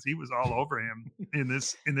 apparently, because he was all over him in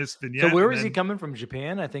this vignette. So where was he coming from?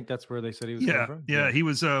 Japan? I think that's where they said he was coming from. Yeah, he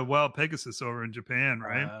was Wild Pegasus over in Japan,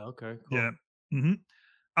 right? Okay, cool. Yeah.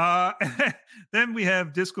 Mm-hmm. Then we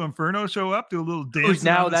have Disco Inferno show up, do a little dance.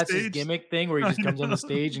 Now that's his gimmick thing where he just comes on the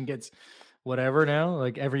stage and gets whatever now,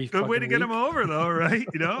 like every good way to get week. him over though, right?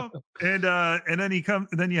 And then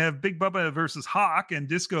then you have Big Bubba versus Hawk, and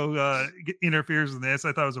Disco interferes in this.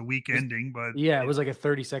 I thought it was a weak ending, but it was like a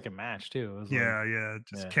 30-second match too. It was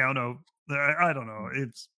just count out. I don't know.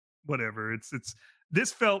 It's whatever. It's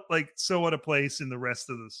this felt like so out of place in the rest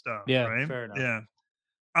of the stuff. Yeah, right? fair enough.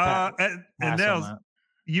 Yeah. And now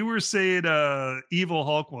you were saying Evil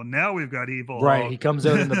Hulk. Well, now we've got Evil Hulk. Hulk. He comes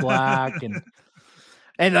out in the black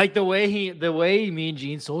and like the way Mean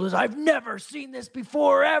Gene sold us, I've never seen this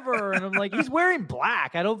before ever. And I'm like, he's wearing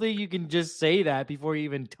black. I don't think you can just say that before he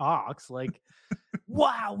even talks. Like,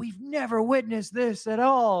 wow, we've never witnessed this at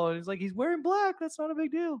all. And it's like, he's wearing black. That's not a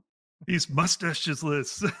big deal. He's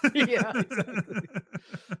mustache-less. Yeah, exactly.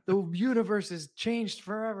 The universe has changed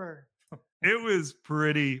forever. It was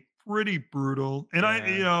pretty brutal. And I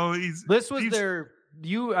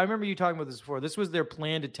remember you talking about this before. This was their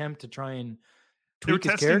planned attempt to try and they were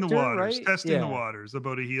testing the waters, right? Testing the waters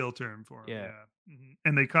about a heel turn for him. Yeah. Mm-hmm.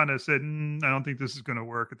 And they kind of said, I don't think this is going to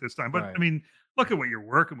work at this time. But I mean, look at what you're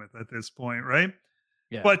working with at this point, right?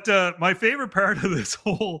 Yeah. But my favorite part of this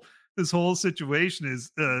whole situation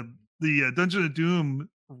is the Dungeon of Doom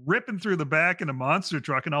ripping through the back in a monster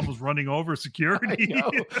truck and almost running over security.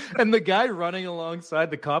 And the guy running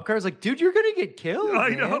alongside the cop car is like, dude, you're going to get killed. I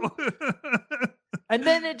know. And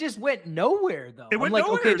then it just went nowhere, though. I'm like,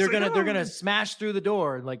 nowhere. Okay, they're gonna smash through the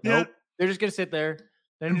door. Like, nope, they're just gonna sit there.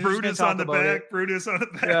 And Brutus on the back.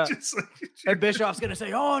 Yeah. Just like, and Bischoff's gonna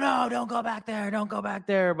say, "Oh no, don't go back there, don't go back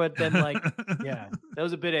there." But then, like, that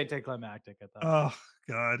was a bit anticlimactic, I thought. Oh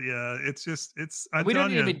God, yeah, it's. We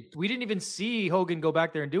didn't even see Hogan go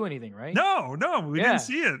back there and do anything, right? No, we didn't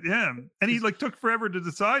see it. Yeah, and he took forever to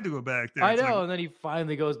decide to go back there. I know, and then he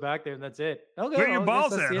finally goes back there, and that's it. Okay, where your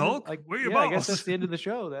balls at, Hulk? Where your balls? I guess that's the end of the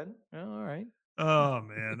show then. Oh, all right. Oh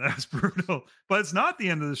man, that's brutal. But it's not the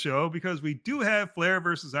end of the show because we do have Flair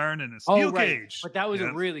versus Iron in a steel cage. But that was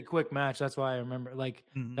a really quick match. That's why I remember. Like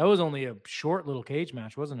that was only a short little cage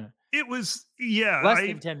match, wasn't it? It was, less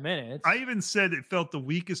than 10 minutes. I even said it felt the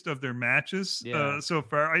weakest of their matches so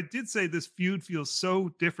far. I did say this feud feels so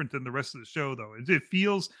different than the rest of the show, though. It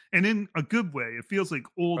feels, and in a good way, it feels like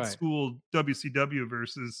old school WCW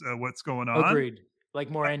versus what's going on. Agreed. Like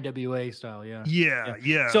more NWA style,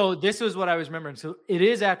 Yeah. So this was what I was remembering. So it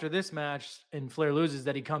is after this match and Flair loses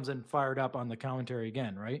that he comes in fired up on the commentary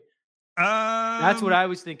again, right? That's what I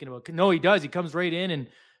was thinking about. No, he does. He comes right in and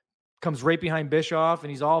comes right behind Bischoff and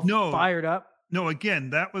he's all fired up. No,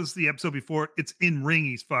 again, that was the episode before. It's in ring.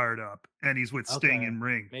 He's fired up and he's with Sting in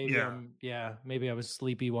ring. Maybe maybe I was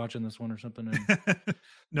sleepy watching this one or something.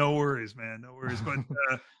 No worries, man. No worries. But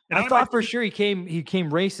I thought for sure he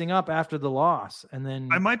came racing up after the loss, and then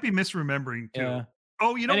I might be misremembering too. Yeah.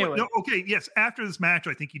 Oh, you know what? No, okay, yes. After this match,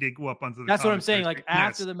 I think he did go up onto the. That's what I'm saying. Like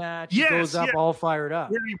after the match, he goes up all fired up.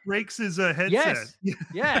 Where he breaks his headset. Yes.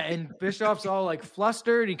 Yeah, and Bischoff's all like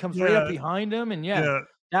flustered. He comes right up behind him, and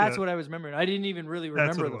that's what I was remembering. I didn't even really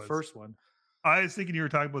remember the first one. I was thinking you were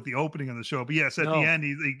talking about the opening of the show, but yes, at the end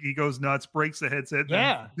he goes nuts, breaks the headset.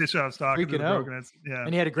 Yeah, Bischoff's talking to the broken. Yeah,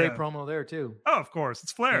 and he had a great promo there too. Oh, of course,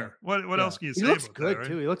 it's Flair. Yeah. What else can you say? He looks about good that, right?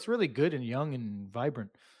 too. He looks really good and young and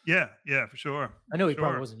vibrant. Yeah, for sure. I know he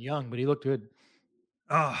probably wasn't young, but he looked good.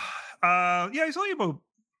 He's only about.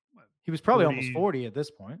 He was probably almost 40 at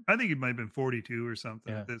this point. I think he might have been 42 or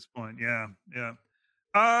something at this point. Yeah.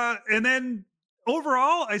 And then.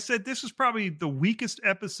 Overall, I said this is probably the weakest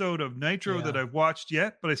episode of Nitro that I've watched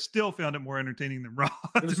yet, but I still found it more entertaining than Raw.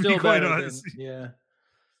 It was still quite honest.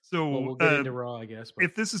 So we'll get into Raw, I guess. But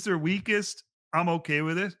if this is their weakest, I'm okay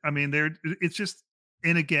with it. I mean, it's just,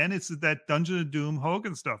 and again, it's that Dungeon of Doom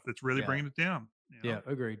Hogan stuff that's really bringing it down. Yeah,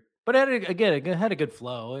 agreed. But it had a good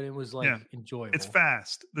flow, and it was like enjoyable. It's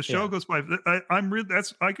fast. The show goes by.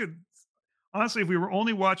 I could. Honestly, if we were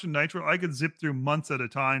only watching Nitro, I could zip through months at a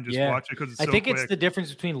time just watch it because it's so I think quick. It's the difference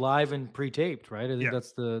between live and pre-taped, right? I think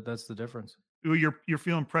that's the difference. You're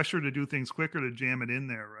feeling pressure to do things quicker to jam it in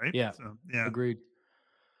there, right? Yeah, so, agreed.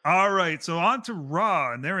 All right, so on to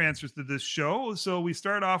Raw and their answers to this show. So we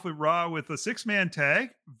start off with Raw with a 6-man tag,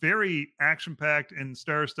 very action-packed and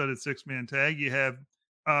star-studded 6-man tag. You have,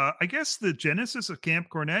 I guess, the genesis of Camp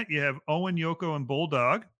Cornette. You have Owen, Yoko, and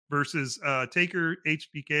Bulldog versus Taker,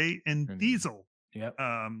 HBK, and Diesel. Yep.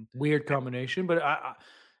 Um, Weird combination, but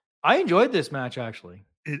I enjoyed this match actually.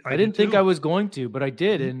 I didn't think too. I was going to, but I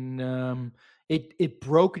did, and it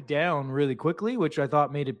broke down really quickly, which I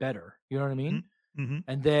thought made it better. You know what I mean? Mm-hmm.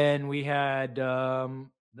 And then we had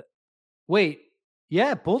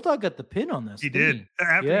Bulldog got the pin on this. He did.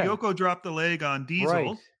 After Yoko dropped the leg on Diesel,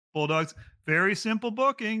 right. Bulldog's very simple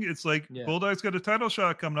booking. It's like Bulldog's got a title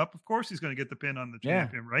shot coming up. Of course, he's going to get the pin on the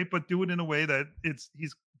champion, right? But do it in a way that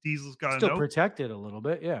Diesel's got to still protected a little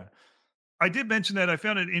bit. Yeah. I did mention that I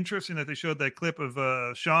found it interesting that they showed that clip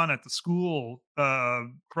of Sean at the school prior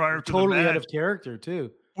to the match. Totally out of character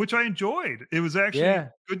too. Which I enjoyed. It was actually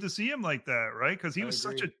good to see him like that, right? Because he was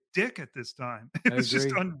such a dick at this time. It was just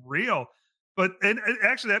unreal. But and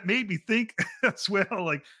actually that made me think as well.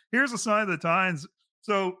 Like, here's a sign of the times.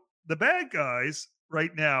 So the bad guys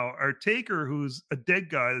right now are Taker, who's a dead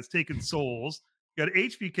guy that's taking souls. You got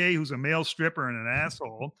HBK, who's a male stripper and an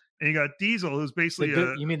asshole. And you got Diesel, who's basically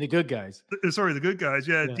you mean the good guys? Sorry, the good guys.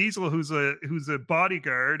 Yeah, Diesel, who's a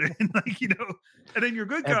bodyguard, and and then your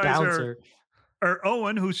good guys are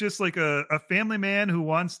Owen, who's just like a family man who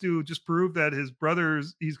wants to just prove that his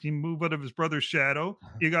brothers he can move out of his brother's shadow.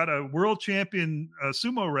 You got a world champion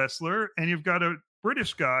sumo wrestler, and you've got a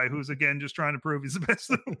British guy who's again just trying to prove he's the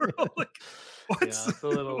best in the world. Like, it's a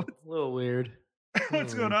little weird.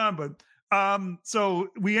 What's going on? But so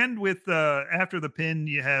we end with after the pin,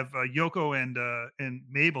 you have Yoko and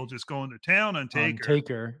Mabel just going to town on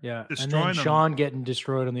Taker. Destroying and then Sean getting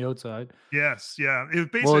destroyed on the outside. Yes, yeah. It was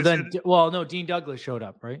basically Dean Douglas showed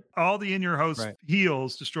up, right? All the in your house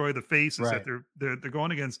heels destroy the faces that they're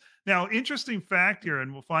going against. Now, interesting fact here,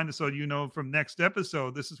 and we'll find this out, from next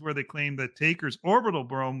episode. This is where they claim that Taker's orbital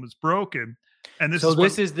bone was broken. And this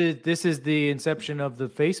is the inception of the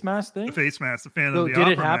face mask thing. The face mask, the Phantom of the Opera.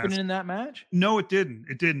 Did it happen in that match? No, it didn't.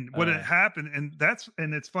 It didn't. What had happened,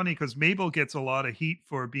 and it's funny because Mabel gets a lot of heat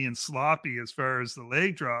for being sloppy as far as the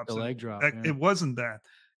leg drops. It wasn't that.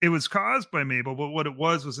 It was caused by Mabel, but what it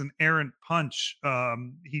was an errant punch.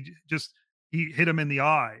 He hit him in the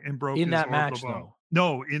eye and broke in his that match bone. though.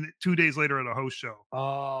 No, 2 days later at a host show.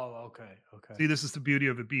 Oh, okay. See, this is the beauty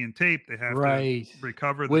of it being taped. They have to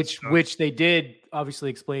recover this which they did obviously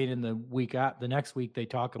explain in the next week they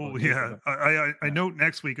talk about. Oh, yeah. I note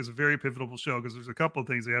next week is a very pivotal show because there's a couple of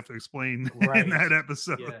things they have to explain in that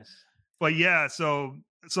episode. Yes. But so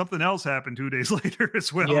something else happened 2 days later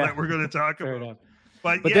as well that we're going to talk about. Enough.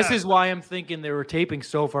 But this is why I'm thinking they were taping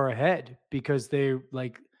so far ahead, because they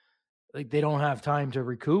they don't have time to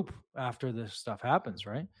recoup after this stuff happens,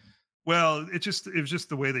 right? Well, it was just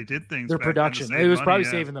the way they did things. Their production. It was probably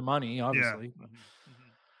saving the money, obviously. Yeah.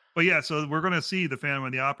 But so we're going to see the Phantom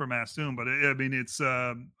of the Opera mask soon. But it's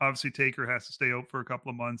obviously Taker has to stay out for a couple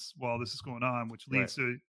of months while this is going on, which leads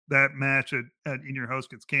to that match at In Your House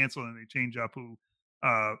gets canceled, and they change up who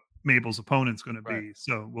Mabel's opponent's going to be.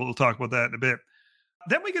 So we'll talk about that in a bit.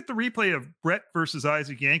 Then we get the replay of Brett versus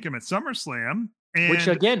Isaac Yankem at SummerSlam. Which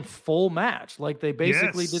again, full match. Like they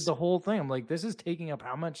basically did the whole thing. I'm like, this is taking up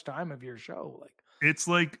how much time of your show? Like it's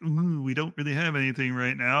like we don't really have anything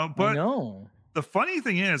right now. But no. The funny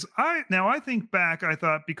thing is, I think back, I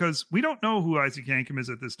thought, because we don't know who Isaac Yankem is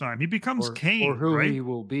at this time. He becomes Kane, or who right? he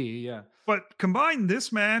will be, yeah. But combine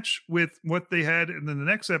this match with what they had in the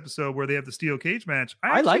next episode where they have the steel cage match.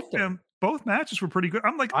 I liked them. Both matches were pretty good.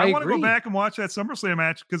 I'm like, I want to go back and watch that SummerSlam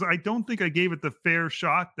match because I don't think I gave it the fair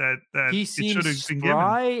shot that he it should have been given.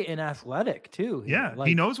 Spry and athletic too.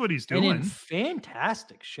 He knows what he's doing. And in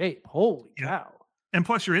fantastic shape. Holy cow. And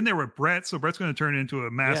plus, you're in there with Brett, so Brett's going to turn into a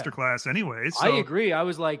masterclass anyway. So I agree. I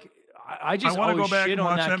was like, I just want to go back shit and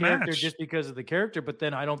on that character match. Just because of the character, but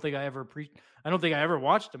then I don't think I ever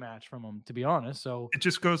watched a match from him, to be honest. So it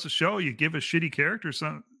just goes to show you give a shitty character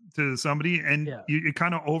to somebody, and it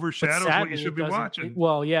kind of overshadows what you should be watching.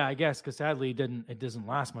 I guess because sadly it doesn't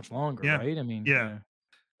last much longer, right? I mean,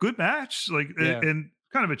 good match, and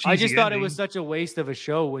kind of a cheesy I just thought ending. It was such a waste of a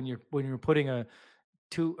show when you're putting a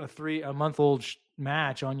month old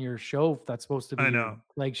match on your show that's supposed to be a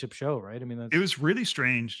flagship show, right? I mean, it was really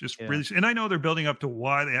strange, really. And I know they're building up to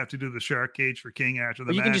why they have to do the shark cage for King after the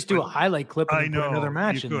match. You can just do a highlight clip and put another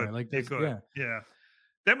match in there, like this. Yeah.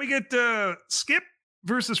 Then we get Skip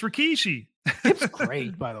versus Rikishi. Skip's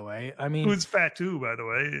great, by the way. I mean, who's Fatu, by the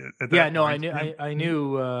way? I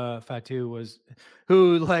knew Fatu was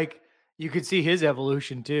who You could see his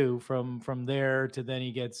evolution too from there to then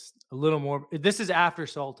he gets a little more. This is after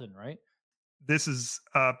Sultan, right? This is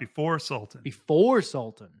before Sultan. Before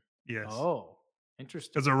Sultan. Yes. Oh,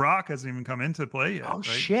 interesting. Because The Rock hasn't even come into play yet. Oh right?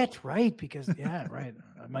 shit! Right, because yeah, right.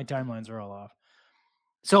 My timelines are all off.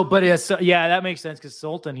 So, but yeah, that makes sense because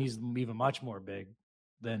Sultan, he's even much more big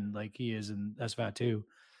than like he is in SFAT 2.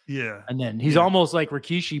 Yeah, and then he's almost like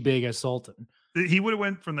Rikishi big as Sultan. He would have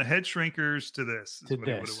went from the Head Shrinkers to this. To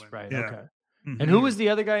this, right? Yeah. Okay. And who was the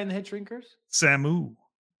other guy in the Head Shrinkers? Samu.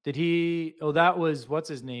 Did he? Oh, that was what's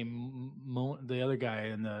his name? The other guy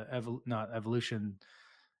in the not Evolution.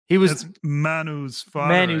 He was Manu's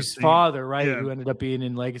father. Manu's father, right? Yeah. Who ended up being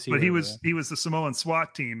in Legacy. But he was the Samoan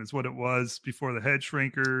SWAT team, is what it was before the Head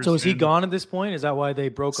Shrinkers. So is he gone at this point? Is that why they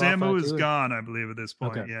broke off? Samu is gone, I believe, at this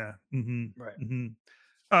point. Okay. Yeah.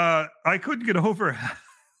 Right. I couldn't get over.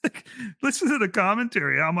 Listen to the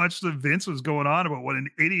commentary. How much the Vince was going on about what an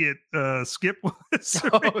idiot Skip was.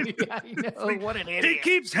 Oh yeah, I know. Like, what an idiot! He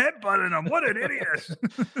keeps headbutting him. What an idiot!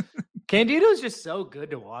 Candido's just so good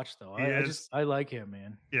to watch, though. I like him,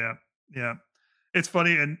 man. Yeah, yeah. It's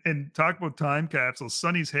funny, and talk about time capsules.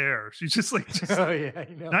 Sonny's hair. She's just like, oh yeah, I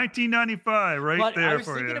know. 1995, right but there. I was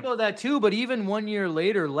thinking about that too. But even 1 year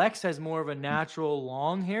later, Lex has more of a natural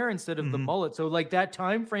long hair instead of the mullet. So like that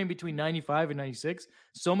time frame between 95 and 96,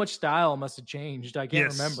 so much style must have changed. I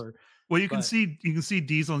can't remember. Well, you can see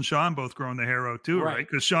Diesel and Sean both growing the hair out too, right?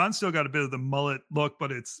 Because Sean's still got a bit of the mullet look,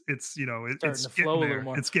 but it's it's starting to flow a little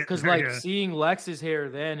more. It's getting because like seeing Lex's hair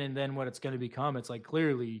then and then what it's going to become, it's like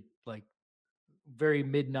clearly like very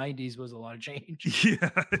mid 90s was a lot of change. Yeah,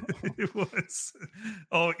 it was.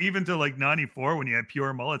 Oh, even to like 94 when you had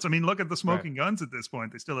pure mullets. I mean, look at the Smoking Guns at this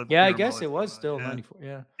point. They still have. Yeah, I guess it was still 94.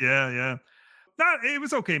 Yeah. Yeah. It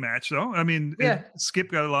was okay match though. I mean,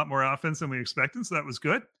 Skip got a lot more offense than we expected, so that was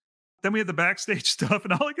good. Then we had the backstage stuff,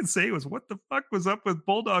 and all I can say was, "What the fuck was up with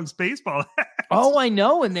Bulldog's baseball hat?" Oh, I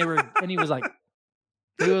know. And he was like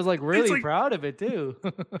really proud of it too.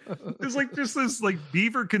 It's like just this like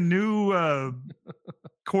beaver canoe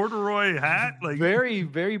corduroy hat, like very,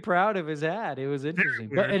 very proud of his hat. It was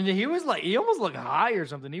interesting, and he was like, he almost looked high or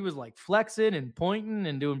something. He was like flexing and pointing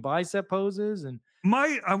and doing bicep poses. And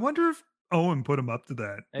I wonder if Owen put him up to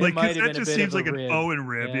that. Like, that just seems like an Owen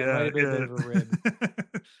rib. Yeah. It might have been a bit of a rib.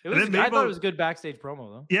 I thought it was a good backstage promo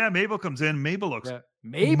though. Yeah, Mabel comes in. Mabel looks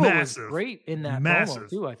Mabel massive. Was great in that promo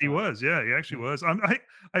too. I thought. He was. Yeah, he actually was.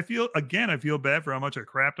 I feel bad for how much I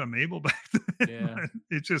crapped on Mabel back then. Yeah.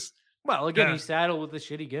 It's just he saddled with the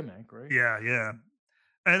shitty gimmick, right? Yeah.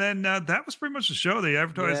 And then that was pretty much the show. They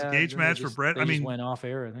advertised a cage match for Brett. They just went off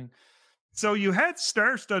air, I think. So you had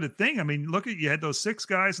star-studded thing. I mean, you had those 6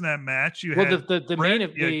 guys in that match. You had the main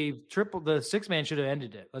the 6-man should have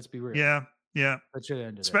ended it. Let's be real. Yeah. That should have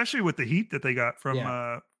ended especially with the heat that they got from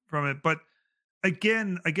it. But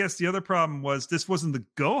again, I guess the other problem was this wasn't the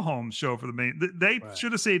go-home show for the main. They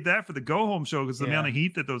should have saved that for the go-home show because the amount of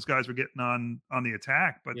heat that those guys were getting on the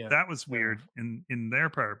attack. But that was weird in their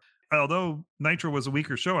part. Although Nitro was a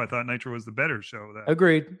weaker show, I thought Nitro was the better show.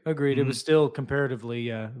 Agreed. Mm-hmm. It was still comparatively,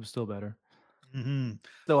 it was still better. Mm-hmm.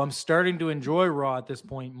 So I'm starting to enjoy Raw at this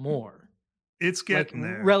point more. It's getting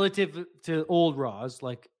there. Relative to old Raws.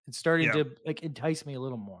 Like it's starting to like entice me a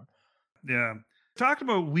little more. Yeah. Talking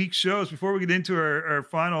about week shows, before we get into our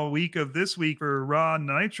final week of this week for Raw and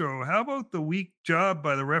Nitro, how about the weak job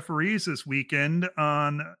by the referees this weekend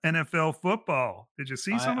on NFL football? Did you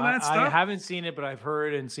see some of that stuff? I haven't seen it, but I've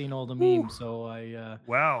heard and seen all the memes. So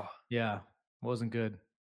wow. Yeah, wasn't good.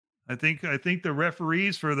 I think the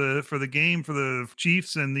referees for the game for the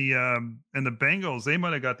Chiefs and the Bengals, they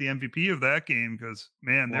might have got the MVP of that game because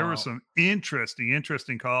there were some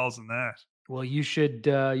interesting calls in that. Well, you should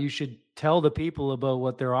tell the people about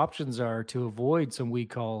what their options are to avoid some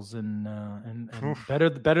weak calls and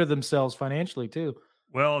better themselves financially too.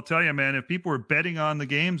 Well, I'll tell you, man, if people were betting on the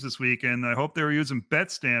games this weekend, I hope they were using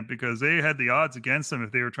BetStamp because they had the odds against them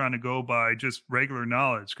if they were trying to go by just regular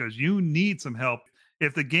knowledge because you need some help.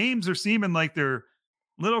 If the games are seeming like they're a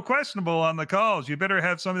little questionable on the calls, you better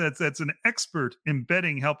have somebody that's an expert in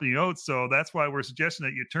betting helping you out. So that's why we're suggesting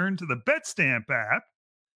that you turn to the BetStamp app.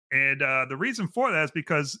 And the reason for that is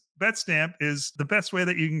because BetStamp is the best way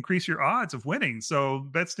that you can increase your odds of winning. So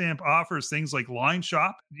BetStamp offers things like line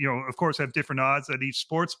shop, of course, have different odds at each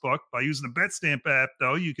sports book. By using the BetStamp app,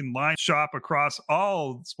 though, you can line shop across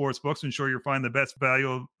all sports books and ensure you're finding the best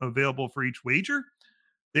value available for each wager.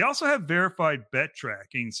 They also have verified bet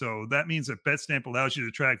tracking. So that means that BetStamp allows you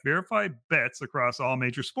to track verified bets across all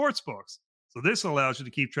major sports books. So this allows you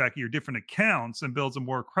to keep track of your different accounts and builds a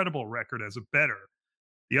more credible record as a bettor.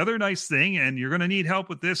 The other nice thing, and you're going to need help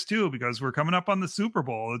with this too, because we're coming up on the Super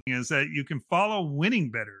Bowl, is that you can follow winning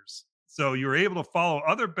bettors. So you're able to follow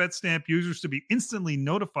other BetStamp users to be instantly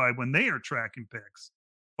notified when they are tracking picks.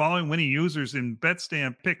 Following winning users in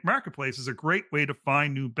BetStamp Pick Marketplace is a great way to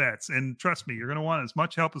find new bets. And trust me, you're going to want as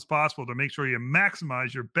much help as possible to make sure you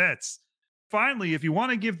maximize your bets. Finally, if you want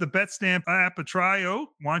to give the BetStamp app a try out,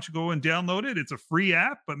 why don't you go and download it? It's a free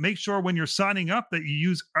app, but make sure when you're signing up that you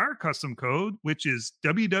use our custom code, which is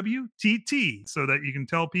WWTT, so that you can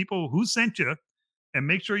tell people who sent you, and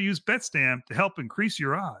make sure you use BetStamp to help increase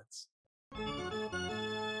your odds.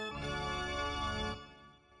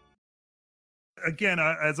 Again,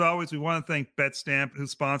 as always, we want to thank BetStamp, who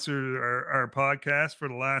sponsored our podcast for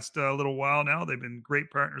the last little while now. They've been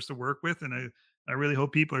great partners to work with, and I really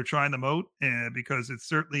hope people are trying them out, because it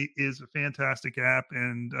certainly is a fantastic app,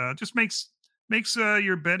 and just makes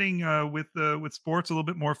your betting with sports a little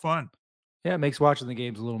bit more fun. Yeah, it makes watching the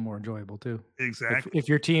games a little more enjoyable too. Exactly. If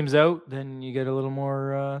your team's out, then you get a little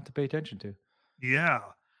more to pay attention to. Yeah.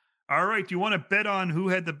 All right. Do you want to bet on who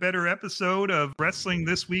had the better episode of wrestling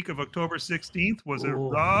this week of October 16th? Was it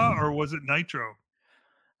Raw or was it Nitro?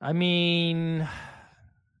 I mean,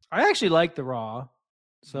 I actually liked the Raw.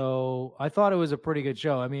 So I thought it was a pretty good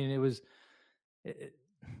show. I mean, it was,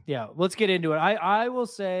 yeah, let's get into it. I will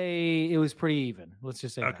say it was pretty even. Let's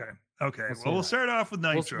just say okay. That. Okay. Well, we'll start off with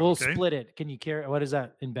Nitro. We'll split it. Can you carry, what is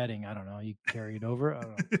that in betting? I don't know. You carry it over? I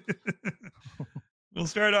don't know. We'll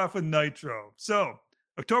start off with Nitro. So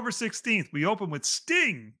October 16th, we open with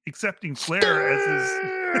Sting accepting Flair as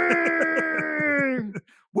his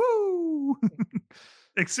woo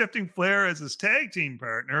accepting Flair as his tag team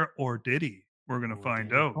partner, or did he? We're going to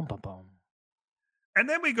find out. Bum, bum, bum. And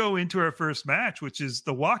then we go into our first match, which is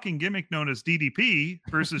the walking gimmick known as DDP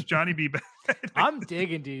versus Johnny B. Bad. I'm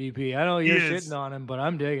digging DDP. I know you're shitting on him, but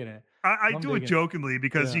I'm digging it. I do it jokingly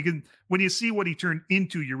because you can, when you see what he turned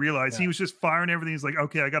into, you realize he was just firing everything. He's like,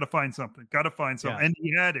 okay, I got to find something. Yeah. And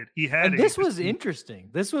he had it. And this was interesting.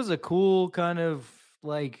 This was a cool kind of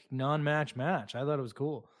like non-match match. I thought it was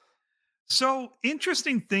cool. So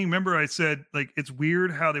interesting thing. Remember I said, like, it's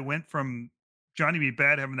weird how they went from Johnny B.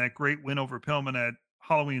 Bad having that great win over Pillman at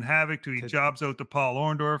Halloween Havoc to he jobs out to Paul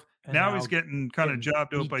Orndorff. Now he's getting kind of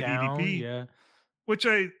jobbed out by DDP. Yeah. Which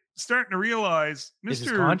I starting to realize Is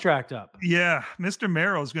his contract up? Yeah. Mr.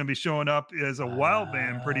 Merrill is going to be showing up as a wild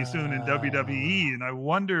man pretty soon in WWE. And I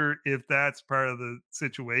wonder if that's part of the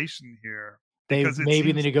situation here.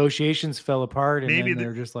 Maybe the negotiations fell apart and then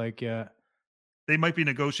they're just like, they might be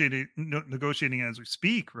negotiating as we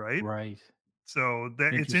speak, right? Right. So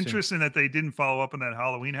it's interesting that they didn't follow up on that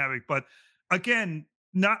Halloween Havoc. But again,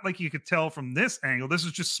 not like you could tell from this angle. This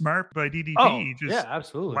is just smart by DDP. Oh, yeah,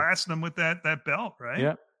 absolutely. Blasting them with that belt, right?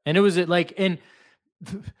 Yeah. And it was like, and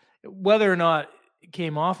whether or not it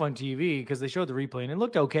came off on TV, because they showed the replay and it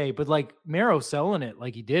looked okay, but like Mero selling it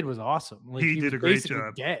like he did was awesome. Like he did a great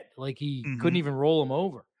job. Dead. Like he couldn't even roll him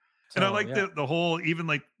over. So, and I like the whole, even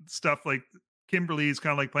like stuff like Kimberly's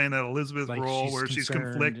kind of like playing that Elizabeth role where she's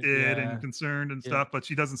conflicted and concerned and stuff, but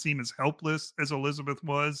she doesn't seem as helpless as Elizabeth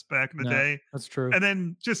was back in the day. That's true. And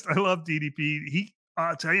then I love DDP.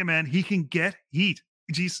 I'll tell you, man, he can get heat.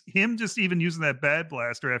 Him just even using that bad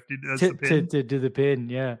blaster after he does the pin. To do the pin,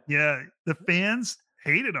 yeah. Yeah. The fans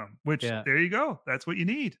hated him, which there you go. That's what you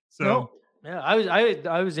need. So I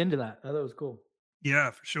was into that. I thought it was cool.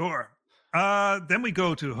 Yeah, for sure. Then we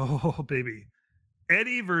go to baby.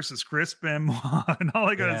 Eddie versus Chris Benoit. And all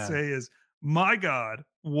I gotta say is, my God,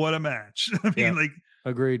 what a match. I mean,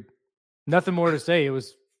 agreed. Nothing more to say. It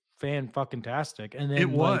was fan-fucking-tastic. And then it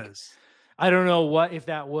was. I don't know if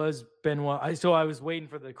that was Benoit. So I was waiting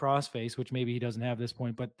for the crossface, which maybe he doesn't have at this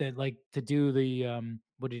point, but then to do the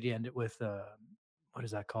what did he end it with? What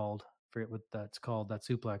is that called? I forget what that's called. That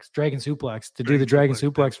suplex, dragon suplex. Do the dragon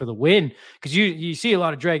suplex for the win, because you see a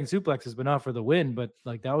lot of dragon suplexes, but not for the win. But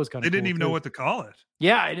like that was kind of. They didn't even know what to call it.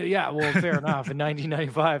 Yeah, I do. Yeah, well, fair enough. In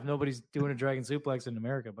 1995, nobody's doing a dragon suplex in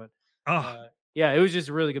America, but yeah, it was just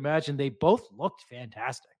a really good match, and they both looked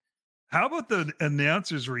fantastic. How about the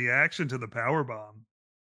announcer's reaction to the power bomb?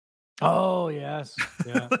 Oh yes,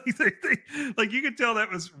 yeah. like you could tell that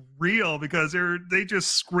was real because they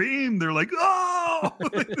just screamed. They're like, "Oh!"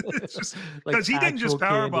 It's just because he didn't just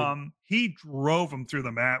power bomb; he drove him through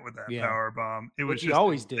the mat with that power bomb. It was just he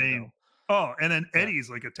always insane. Did. Oh, and then Eddie's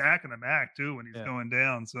like attacking the Mac too when he's going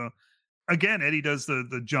down. So again, Eddie does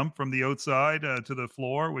the jump from the outside to the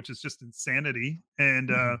floor, which is just insanity, and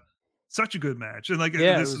such a good match. And like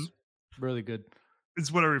this is really good. It's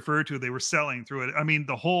what I refer to. They were selling through it. I mean,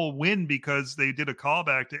 the whole win because they did a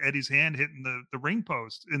callback to Eddie's hand hitting the ring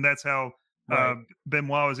post, and that's how uh, Right.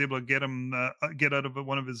 Benoit was able to get out of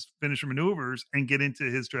one of his finisher maneuvers and get into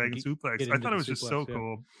his dragon suplex. Get I into thought the it was just suplex. so Yeah.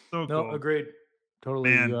 cool, so No, cool, agreed. Totally.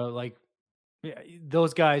 man. Like, yeah,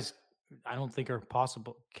 those guys, I don't think are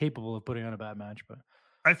capable of putting on a bad match, but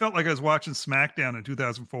I felt like I was watching SmackDown in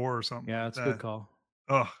 2004 or something yeah, like it's a good that. call.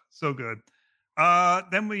 Oh, so good.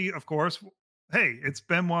 Then we, of course, hey, it's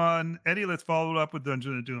Benoit and Eddie. Let's follow it up with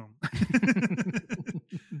Dungeon of Doom.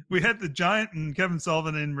 We had the Giant and Kevin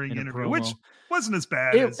Sullivan in ring In a interview, which promo. wasn't as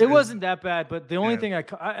bad It wasn't that bad, but the only yeah. thing I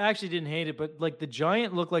actually didn't hate it, but like the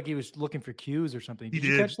Giant looked like he was looking for cues or something. He Did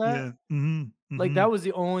you did. catch that? Yeah. Hmm. Like Hmm. that was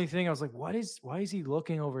the only thing I was like, why is he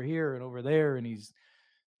looking over here and over there? And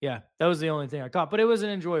yeah, that was the only thing I caught, but it was an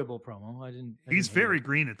enjoyable promo. I didn't He's hate very it.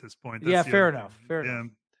 green at this point. Yeah, That's the other fair thing. enough. Fair Yeah.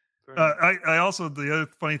 enough. Fair enough. I also, the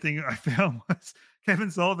other funny thing I found was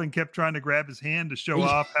Kevin Sullivan kept trying to grab his hand to show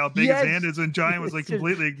off how big his hand is, and Giant was like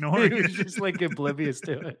completely ignoring He it. was just like oblivious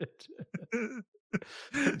to it.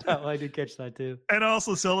 No, I did catch that too. And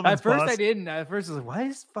also Sullivan's At first, boss, I didn't. At first, I was like, "Why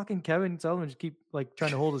does fucking Kevin Sullivan just keep like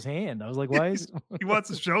trying to hold his hand?" I was like, "Why is?" he wants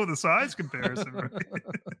to show the size comparison, right?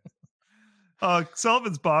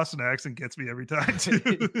 Sullivan's Boston accent gets me every time too.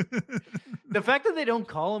 The fact that they don't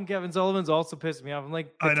call him Kevin Sullivan's also pissed me off. I'm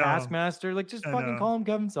like, the I know. Taskmaster, like just I fucking know. call him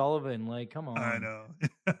Kevin Sullivan. Like, come on. I know.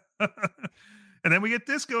 And then we get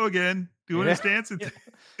Disco again doing his dance. Yeah.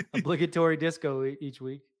 Obligatory disco each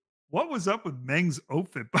week. What was up with Meng's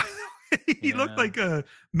outfit? By the way, he looked like a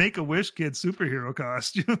Make-A-Wish kid superhero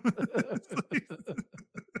costume.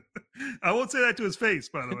 I won't say that to his face,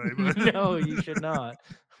 by the way. But No, you should not.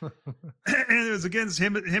 And it was against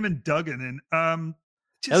him and Duggan, and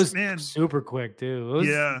That was man, super quick too. It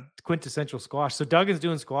was quintessential squash. So Duggan's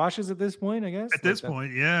doing squashes at this point, I guess. At this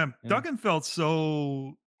point, yeah. Duggan felt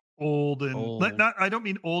so old and Old. not. I don't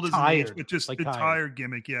mean old as an age, but just like the tired. tired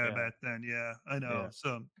gimmick. Yeah, Yeah. back then. Yeah, I know. Yeah.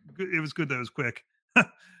 So it was good that it was quick.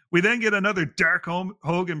 We then get another Dark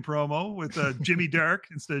Hogan promo with Jimmy Dark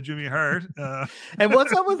instead of Jimmy Hart. And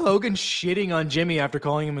what's up with Hogan shitting on Jimmy after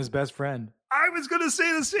calling him his best friend? I was going to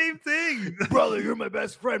say the same thing. Brother, you're my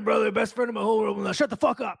best friend, brother. Best friend of my whole world. Now shut the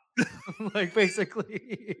fuck up. Like,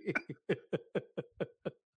 basically.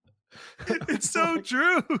 It's so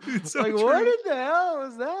true. It's so like, true. what in the hell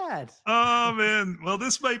was that? Oh, man. Well,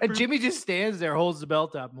 this might And Jimmy just stands there, holds the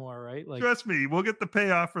belt up more, right? Like, trust me, we'll get the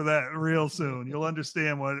payoff for that real soon. You'll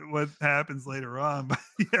understand what happens later on. But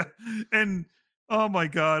yeah, and oh my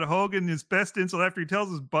God, Hogan, his best insult after he tells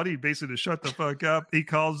his buddy basically to shut the fuck up, he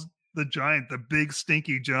calls the Giant the big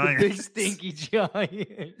stinky giant. The big stinky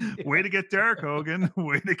giant. Way to get dark, Hogan.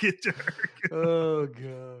 Way to get dark. Oh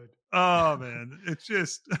God. Oh man, it's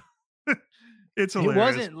just it's hilarious.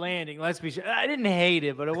 It wasn't landing. Let's be sure. I didn't hate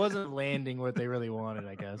it, but it wasn't landing what they really wanted,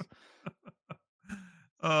 I guess.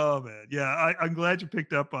 Oh man, yeah. I'm glad you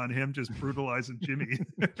picked up on him just brutalizing Jimmy.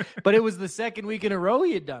 But it was the second week in a row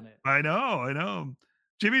he had done it. I know.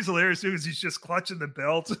 Jimmy's hilarious too because he's just clutching the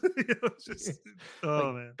belt.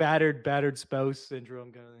 Oh man, battered spouse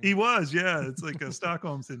syndrome kind of thing. He was, yeah. It's like a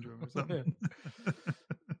Stockholm syndrome or something.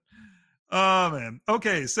 Oh man.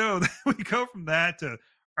 Okay, so we go from that to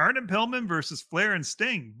Arn Pillman versus Flair and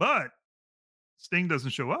Sting, but Sting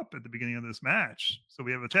doesn't show up at the beginning of this match. So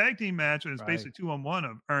we have a tag team match, and it's basically 2-on-1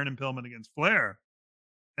 of Arn and Pillman against Flair.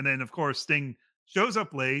 And then, of course, Sting shows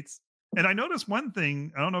up late. And I noticed one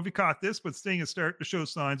thing. I don't know if you caught this, but Sting is starting to show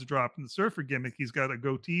signs of dropping the surfer gimmick. He's got a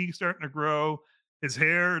goatee starting to grow. His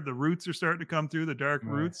hair, the roots are starting to come through, the dark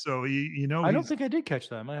roots. So I don't think I did catch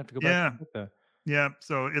that. I might have to go back and look at that. Yeah.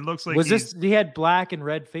 So it looks like he had black and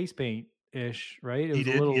red face paint ish, right? It was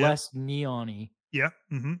a little less neon-y. Yeah.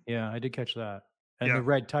 Mm-hmm. Yeah, I did catch that. And the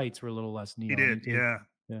red tights were a little less neon. He did,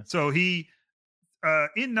 yeah. So he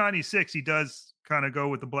in 96 he does kind of go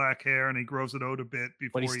with the black hair and he grows it out a bit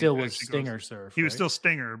before. But he still was Stinger Surf. He was still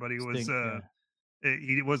Stinger, but he was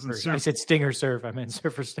he wasn't I said Stinger Surf. I meant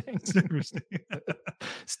Surfer Sting. Stinger Sting.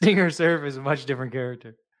 Stinger Surf is a much different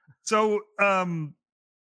character. So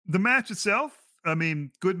the match itself, I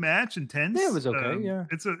mean, good match, intense. Yeah, it was okay. Yeah,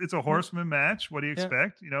 it's a horseman match. What do you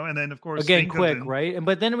expect? You know, and then of course again quick, right?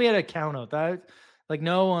 But then we had a count out. That like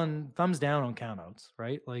no one thumbs down on countouts,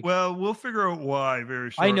 right? Like, well, we'll figure out why very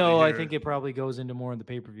shortly. I know. Here. I think it probably goes into more in the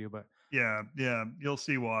pay-per-view, but yeah, you'll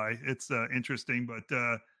see why. It's interesting, but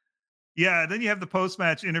yeah. Then you have the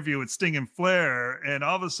post-match interview with Sting and Flair, and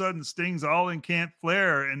all of a sudden Sting's all in Camp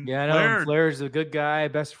Flair, and Flair's a good guy,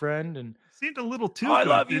 best friend, and seemed a little too. I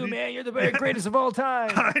love you, man. You're the very greatest of all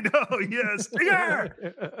time. I know. Yes, Stinger.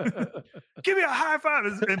 Give me a high five.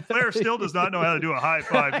 And Flair still does not know how to do a high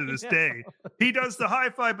five to this day. He does the high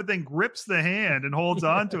five, but then grips the hand and holds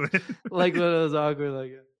on to it. Like one of those awkward,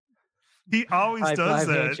 like. He always High does five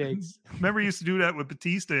that. handshakes. Remember, he used to do that with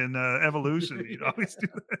Batista in Evolution. He'd always do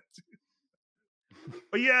that.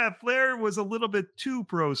 But yeah, Flair was a little bit too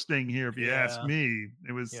pro Sting here, if you ask me.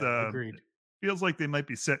 It was agreed. feels like they might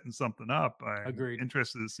be setting something up. I'm Agreed.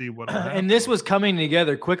 interested to see what will happen. And this was coming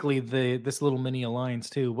together quickly. This little mini alliance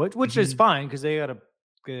too, which is fine because they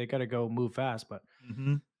gotta go move fast. But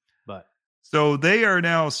so they are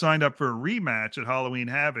now signed up for a rematch at Halloween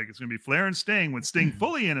Havoc. It's going to be Flair and Sting with Sting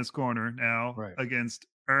fully in his corner now against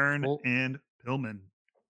Arn and Pillman.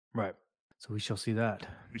 Right. So we shall see that.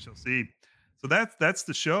 We shall see. So that's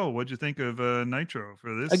the show. What'd you think of Nitro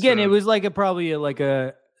for this? Again, it was like probably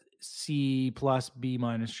a C plus B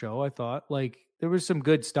minus show. I thought like there was some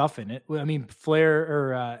good stuff in it. I mean, Flair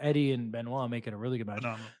or Eddie and Benoit making a really good match.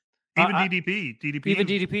 Phenomenal. Even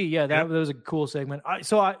DDP. Yeah, that was a cool segment. I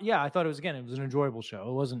thought it was an enjoyable show.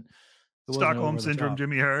 It wasn't Stockholm Syndrome.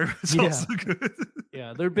 Jimmy Hart was also good.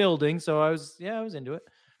 Yeah, they're building, so I was into it.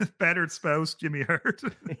 Battered spouse Jimmy Hart.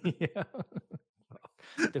 Yeah,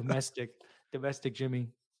 domestic Jimmy.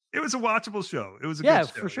 It was a watchable show. It was a good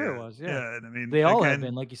show. For sure it was. Yeah, and I mean they all have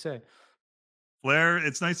been, like you say. Flair.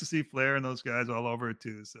 It's nice to see Flair and those guys all over it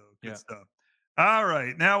too. So good stuff. All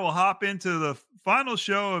right, now we'll hop into the final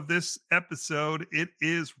show of this episode. It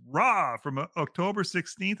is Raw from October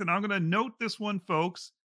 16th, and I'm going to note this one,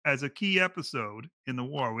 folks, as a key episode in the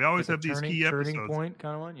war. We always have these key episodes. Turning point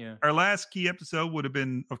kind of one, yeah. Our last key episode would have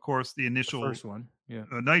been, of course, the initial first one,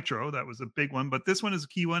 Nitro. That was a big one, but this one is a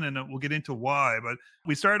key one, and we'll get into why. But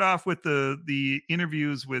we start off with the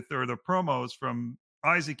interviews the promos from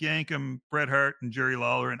Isaac Yankem, Bret Hart, and Jerry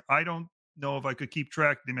Lawler, and I don't know if I could keep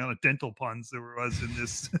track of the amount of dental puns there was in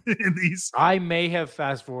this in these. I may have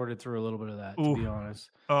fast forwarded through a little bit of that, to be honest.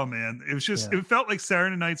 Oh man, it was just it felt like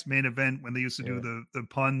Saturday Night's Main Event when they used to do the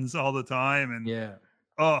puns all the time, and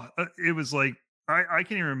it was like I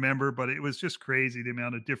can't even remember, but it was just crazy the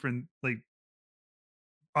amount of different, like,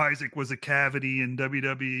 Isaac was a cavity in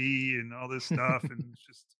WWE and all this stuff, and it's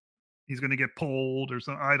just he's going to get pulled or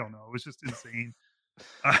something. I don't know. It was just insane.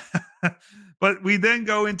 But we then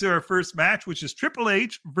go into our first match, which is Triple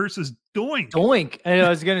H versus Doink. And I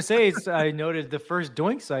was going to say, I noted the first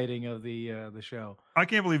Doink sighting of the show. I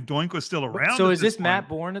can't believe Doink was still around. So is this Matt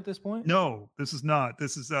Bourne at this point? No, this is not.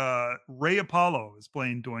 This is Ray Apollo is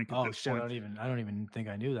playing Doink at this point. I don't even think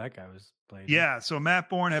I knew that guy was playing. Yeah, so Matt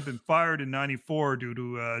Bourne had been fired in '94 due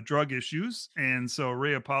to drug issues, and so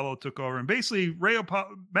Ray Apollo took over. And basically,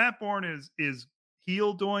 Matt Bourne is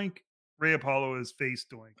heel Doink. Ray Apollo is face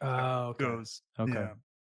Doink. Oh, okay. Okay. Yeah.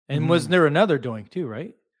 And was there another Doink too,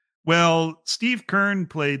 right? Well, Steve Kern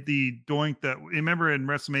played the Doink that, remember in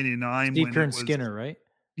WrestleMania 9? Steve Kern Skinner, right?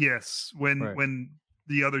 Yes. When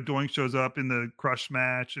the other Doink shows up in the Crush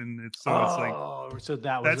match, and it's like, so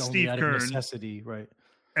that was that's only Steve out Kern. of necessity, right?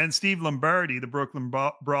 And Steve Lombardi, the Brooklyn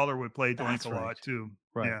Brawler, would play Doink a lot too.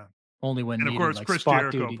 Right. Yeah. Only when and of needed, course like Chris spot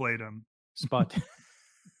Jericho duty. played him.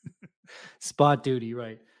 Spot duty,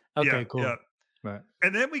 right? Okay, cool. Yeah. Right.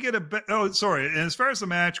 And then we get and as far as the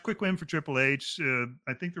match, quick win for Triple H.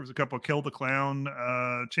 I think there was a couple of Kill the Clown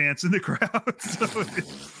chants in the crowd. So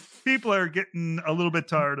people are getting a little bit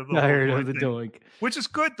tired of the Doink. Which is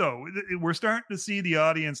good, though. We're starting to see the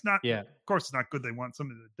audience of course it's not good they want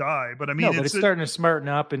somebody to die, but I mean it's starting to smarten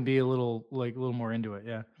up and be a little more into it.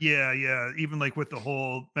 Yeah. Even like with the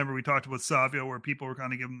whole, remember we talked about Savio where people were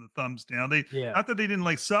kind of giving the thumbs down. Not that they didn't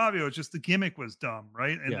like Savio, it's just the gimmick was dumb,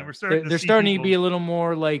 right? And then we're starting they're starting to be a little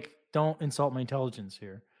more like, don't insult my intelligence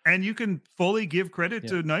here. And you can fully give credit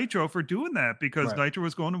to Nitro for doing that, because Nitro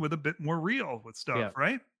was going with a bit more real with stuff,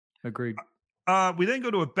 right? Agreed. We then go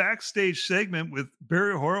to a backstage segment with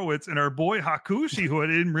Barry Horowitz and our boy Hakushi, who I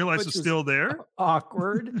didn't realize was still there.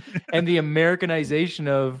 Awkward. And the Americanization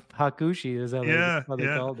of Hakushi is how they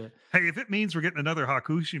called it. Hey, if it means we're getting another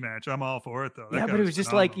Hakushi match, I'm all for it, though. But it was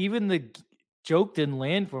just like, even the joke didn't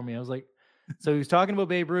land for me. I was like, so he was talking about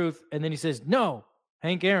Babe Ruth, and then he says, "No,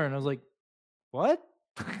 Hank Aaron." I was like, what?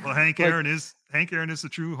 Well, Hank Aaron is the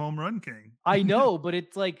true home run king. I know, but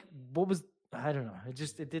it's like, I don't know.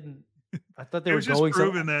 It didn't. I thought they were just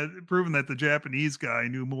proving that the Japanese guy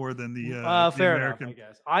knew more than the fair American. Enough, I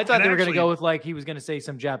guess. I thought they were going to go with, like, he was going to say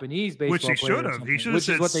some Japanese baseball, which he should have. He should have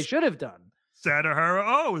said, what they should have done.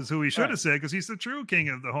 Sadahara is who he should have said, because he's the true king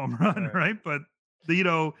of the home run, right? But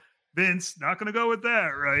Vince not going to go with that,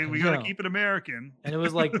 right? We got to keep it American. And it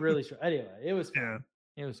was like really short. Anyway, it was fun.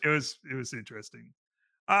 It was interesting.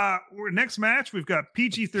 Next match, we've got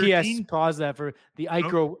PG-13. P.S. Pause that for the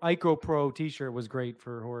Ico Pro T-shirt was great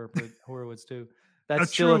for Horowitz too.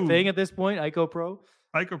 That's still a thing at this point. Ico Pro.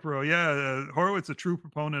 Ico Pro, yeah. Horowitz a true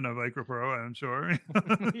proponent of Ico Pro, I'm sure.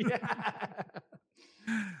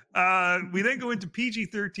 We then go into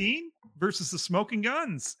PG-13 versus the Smoking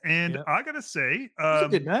Guns, and Yeah. I gotta say, It was a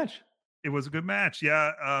good match. it was a good match.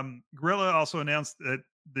 Yeah. Gorilla also announced that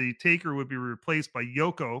the Taker would be replaced by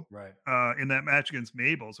Yoko Right. in that match against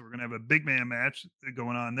Mabel. So we're gonna have a big man match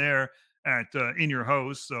going on there at In Your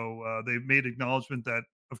House. So they've made acknowledgement that,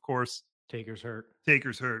 of course, Taker's hurt.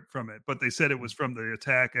 Taker's hurt from it, but they said it was from the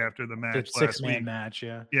attack after the The match last 6-man week. match.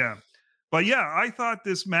 Yeah. Yeah. But yeah, I thought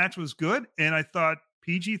this match was good, and I thought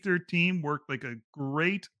PG-13 worked like a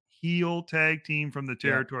great heel tag team from the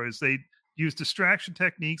Yeah. territories. They used distraction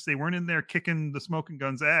techniques. They weren't in there kicking the Smoking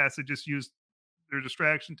Guns' ass. They just used their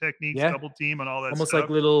distraction techniques, Yeah. double team, and all that Almost stuff. like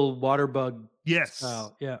little water bug Yes.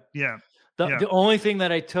 style. Yeah. Yeah. The only thing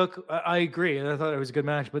that I took, I agree, and I thought it was a good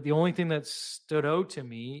match. But the only thing that stood out to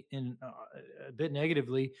me in a bit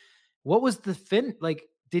negatively, what was the fin? Like,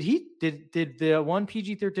 did the one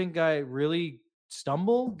PG-13 guy really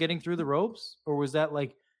stumble getting through the ropes, or was that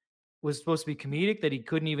like was supposed to be comedic that he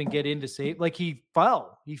couldn't even get in to save? Like he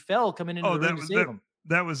fell coming into the ring to save him.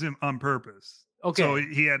 That was him on purpose. Okay, so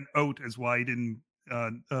he had an out as why he didn't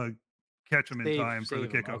catch him in time for the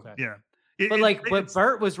kick out. Okay. Yeah. But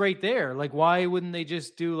Bart was right there. Like, why wouldn't they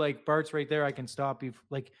just do like Bart's right there? I can stop you.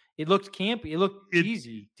 Like, it looked campy. It looked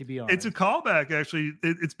cheesy, to be honest. It's a callback, actually.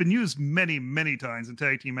 It's been used many, many times in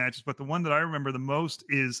tag team matches, but the one that I remember the most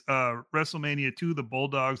is WrestleMania 2, the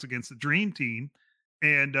Bulldogs against the Dream Team,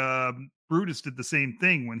 and Brutus did the same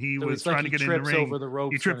thing when he was trying to get in the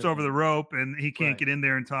ring. He trips over the rope, and he can't get in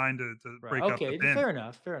there in time to break up the pin. Fair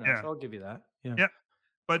enough. Yeah. I'll give you that. Yeah.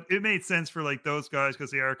 But it made sense for like those guys because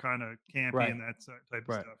they are kind of campy and that type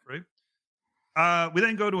of stuff, right? We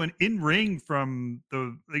then go to an in-ring from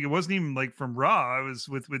it wasn't even like from Raw. It was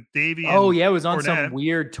with Davey. Oh yeah, it was on Cornette. Some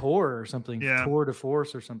weird tour or something. Yeah. Tour de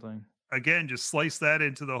force or something. Again, just slice that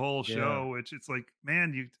into the whole show, which it's like,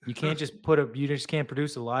 man, you can't just you just can't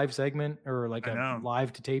produce a live segment or like a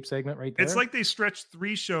live to tape segment right there. It's like they stretched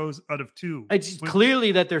 3 shows out of 2. It's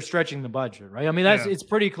clearly that they're stretching the budget, right? I mean, it's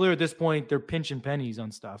pretty clear at this point they're pinching pennies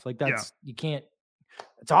on stuff. Like you can't.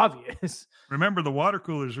 It's obvious. Remember, the water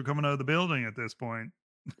coolers were coming out of the building at this point.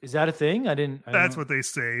 Is that a thing? That's what they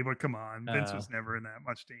say, but come on, Vince was never in that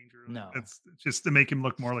much danger. No, it's just to make him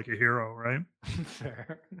look more like a hero, right?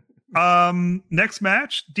 Fair. Next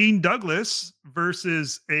match, Dean Douglas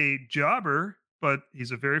versus a jobber, but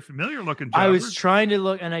he's a very familiar looking jobber. I was trying to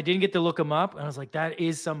look, and I didn't get to look him up, and I was like, that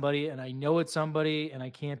is somebody, and I know it's somebody, and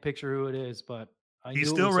I can't picture who it is, but he's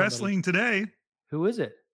still wrestling today. Who is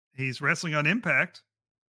it? He's wrestling on Impact.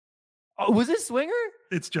 Oh, was it Swinger?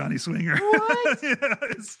 It's Johnny Swinger. What?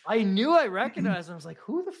 Yes. I knew I recognized him. I was like,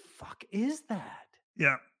 who the fuck is that?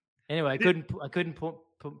 Yeah. Anyway, I couldn't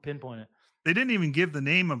pinpoint it. They didn't even give the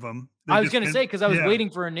name of him. I was going to say, because I was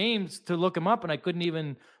waiting for a name to look him up, and I couldn't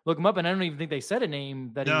even look him up, and I don't even think they said a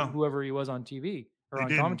name that whoever he was on TV or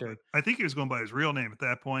on commentary. I think he was going by his real name at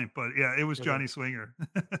that point, but yeah, it was Johnny Swinger.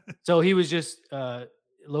 So he was just a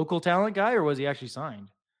local talent guy, or was he actually signed?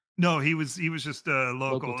 No, he was just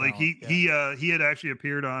local. Like he had actually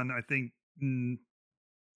appeared on, I think,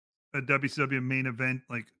 a WCW main event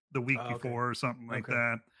like the week before or something like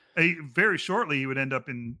that. Very shortly, he would end up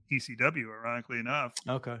in ECW, ironically enough.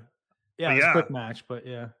 Okay. Yeah, it was a quick match, but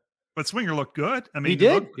yeah. But Swinger looked good. I mean, he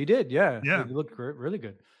did. Yeah. Yeah. He looked really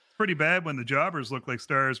good. Pretty bad when the jobbers look like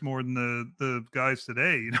stars more than the guys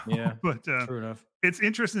today, you know? Yeah. But true enough. It's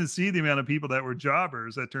interesting to see the amount of people that were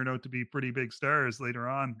jobbers that turned out to be pretty big stars later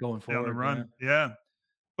on going forward down the run. Yeah.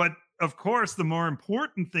 But of course, the more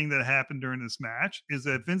important thing that happened during this match is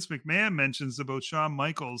that Vince McMahon mentions about Shawn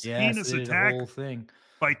Michaels' heinous attack whole thing.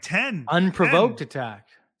 By 10 unprovoked attack.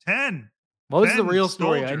 10. What was the real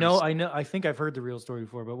story? I know. I think I've heard the real story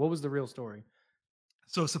before, but what was the real story?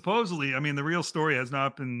 So supposedly, I mean, the real story has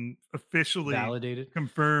not been officially validated,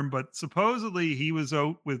 confirmed, but supposedly he was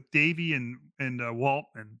out with Davey and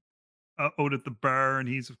Waltman out at the bar, and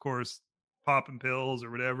he's of course popping pills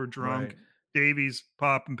or whatever, drunk. Right. Davey's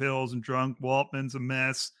popping pills and drunk. Waltman's a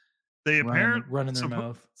mess. They apparently running their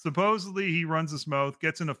mouth. Supposedly he runs his mouth,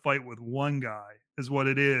 gets in a fight with one guy, is what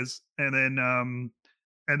it is, and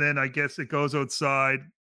then I guess it goes outside.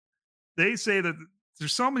 They say that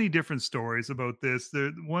there's so many different stories about this.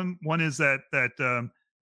 The one is that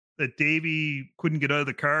Davey couldn't get out of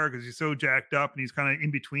the car because he's so jacked up, and he's kind of in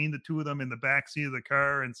between the two of them in the back seat of the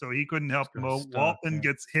car, and so he couldn't help him out. Waltman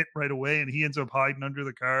gets hit right away, and he ends up hiding under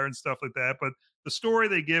the car and stuff like that. But the story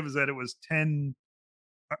they give is that it was 10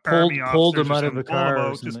 army pulled officers him or out of something, the pull him car or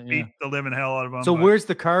out, just something. beat Yeah. the living hell out of him. So but where's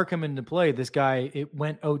the car come into play? This guy, it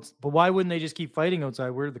went out, but why wouldn't they just keep fighting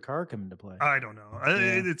outside? Where did the car come into play? I don't know.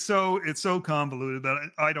 Yeah. It's so convoluted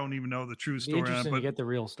that I don't even know the true It'd be story on it. interesting to But get the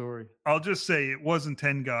real story. I'll just say it wasn't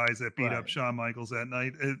 10 guys that beat up Right. Shawn Michaels that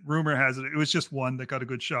night. Rumor has it was just one that got a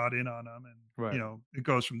good shot in on him, and Right. you know it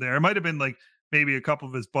goes from there. It might have been like maybe a couple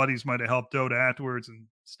of his buddies might have helped out afterwards and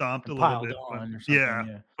stomped And a little piled bit. But on or something.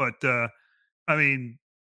 Yeah. but I mean,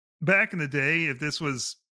 back in the day, if this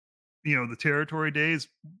was the territory days,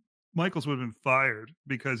 Michaels would have been fired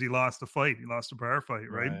because he lost a fight. He lost a bar fight,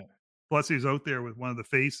 right? Right. Plus, he was out there with one of the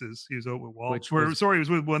faces. He was out with Walt. Which was Sorry, he was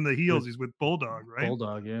with one of the heels. He's with Bulldog, right?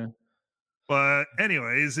 Bulldog, yeah. But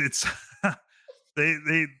anyways, it's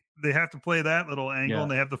they they have to play that little angle,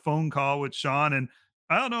 and they have the phone call with Shawn. And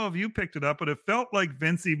I don't know if you picked it up, but it felt like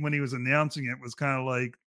Vince, even when he was announcing it, was kind of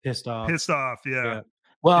like pissed off. Yeah.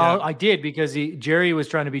 Well, I did because Jerry was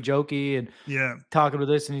trying to be jokey and talking to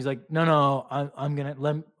this, and he's like, "No, I'm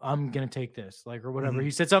gonna take this," like or whatever. Mm-hmm.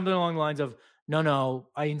 He said something along the lines of, "No,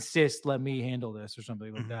 I insist, let me handle this," or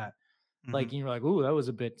something like that. Like, and you're like, "Ooh, that was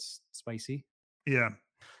a bit spicy." Yeah.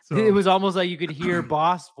 So it was almost like you could hear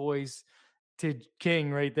Boss voice to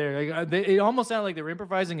King right there. Like, it almost sounded like they were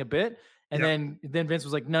improvising a bit, and then Vince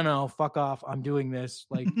was like, "No, fuck off! I'm doing this.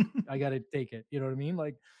 Like, I got to take it." You know what I mean?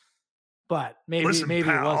 Like. But maybe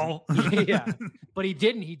pal. it wasn't. Yeah, but he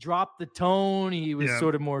didn't. He dropped the tone. He was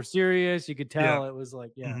sort of more serious. You could tell it was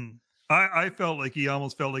like, I felt like he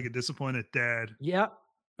almost felt like a disappointed dad. Yeah,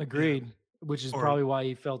 agreed. Which is probably why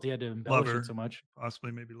he felt he had to embellish it so much.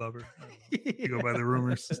 Possibly, maybe lover. You go by the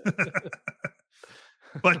rumors.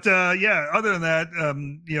 But other than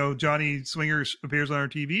that, Johnny Swinger appears on our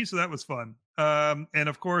TV, so that was fun. And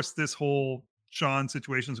of course, this whole Shawn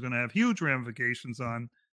situation is going to have huge ramifications on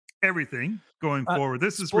everything going forward.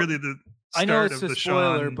 This is really the start I know it's of a the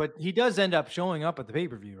spoiler, Shawn. but he does end up showing up at the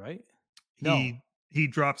pay-per-view, right? He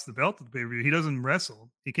drops the belt at the pay-per-view. He doesn't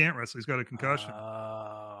wrestle. He can't wrestle. He's got a concussion.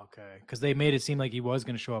 Okay. Because they made it seem like he was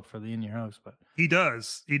going to show up for the In Your House, but he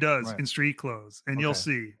does in street clothes, and you'll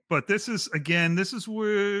see. But this is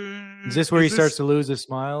where he starts to lose his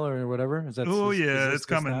smile or whatever? Is that? It's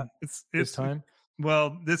coming. It's this time.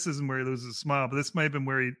 Well, this isn't where he loses his smile, but this might have been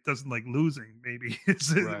where he doesn't like losing. Maybe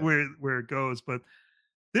it's where it goes. But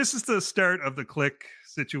this is the start of the click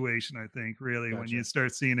situation, I think, really, when you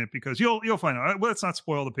start seeing it, because you'll find out. Well, let's not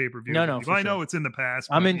spoil the pay-per-view. No, I know it's in the past.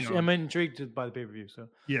 I'm intrigued by the pay-per-view. So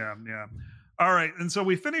yeah. All right, and so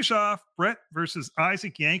we finish off Brett versus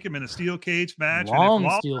Isaac Yankem in a steel cage match. Long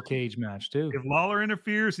steel cage match too. If Lawler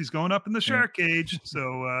interferes, he's going up in the shark cage.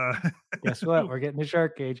 So guess what? We're getting the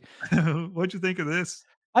shark cage. What'd you think of this?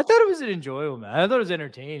 I thought it was an enjoyable match. I thought it was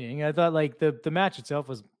entertaining. I thought like the match itself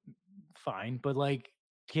was fine, but like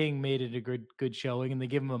King made it a good showing, and they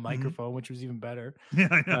give him a microphone, which was even better. Yeah,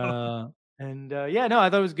 I know. I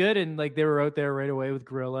thought it was good, and like they were out there right away with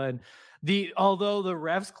Gorilla, and although the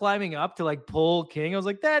refs climbing up to like pull King, I was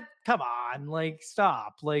like, come on, like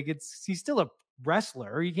stop, like he's still a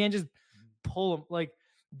wrestler, you can't just pull him. Like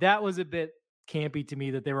that was a bit campy to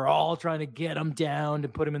me that they were all trying to get him down to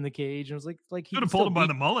put him in the cage, and I was like he could have pulled him by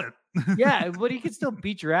the mullet. Yeah, but he could still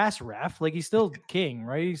beat your ass, ref. Like he's still King,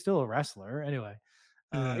 right? He's still a wrestler anyway.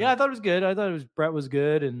 I thought it was good. I thought Brett was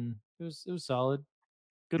good, and it was solid.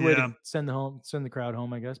 Good way to send the crowd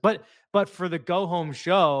home, I guess. But for the go home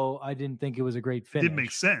show, I didn't think it was a great finish. It didn't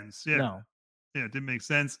make sense. Yeah. No. Yeah, it didn't make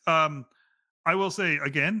sense. I will say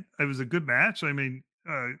again, it was a good match. I mean,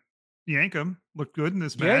 Yankem looked good in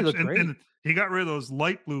this match. He looked great. And he got rid of those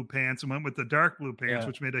light blue pants and went with the dark blue pants,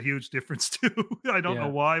 which made a huge difference too. I don't know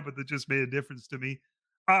why, but it just made a difference to me.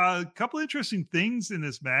 A couple interesting things in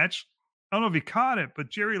this match. I don't know if you caught it, but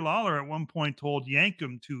Jerry Lawler at one point told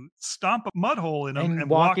Yankem to stomp a mud hole in him and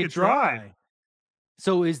walk it dry.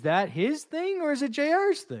 So is that his thing or is it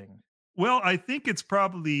JR's thing? Well, I think it's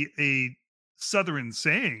probably a Southern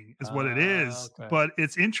saying is what it is. Okay. But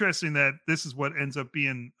it's interesting that this is what ends up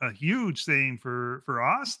being a huge saying for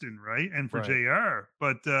Austin, right? And for JR.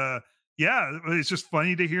 But it's just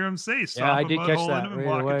funny to hear him say stomp a mud hole in him and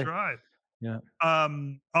walk it dry. Yeah.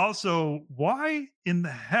 Also, why in the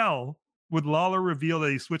hell would Lawler reveal that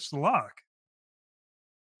he switched the lock?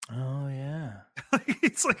 Oh yeah.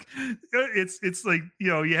 It's like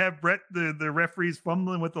you have Brett the referee's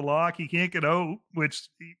fumbling with the lock. He can't get out, which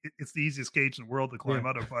it's the easiest cage in the world to climb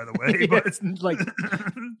out of, by the way. But it's like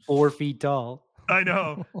 4 feet tall. I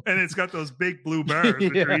know, and it's got those big blue bars,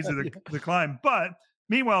 which are easy to climb. But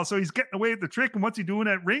Meanwhile, so he's getting away with the trick, and what's he doing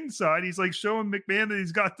at ringside? He's like showing McMahon that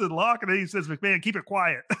he's got the lock, and then he says, "McMahon, keep it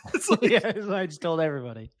quiet." It's like, yeah, I just told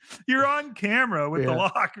everybody. You're on camera with the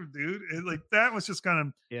lock, dude. And like that was just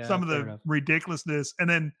kind of some of the ridiculousness. And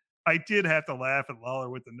then I did have to laugh at Lawler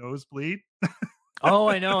with the nosebleed. Oh,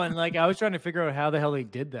 I know. And like I was trying to figure out how the hell he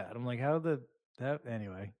did that. I'm like,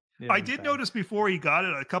 anyway. I did notice before he got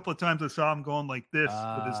it a couple of times. I saw him going like this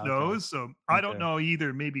with his nose. So I don't know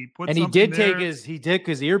either. Maybe put and something he did there. take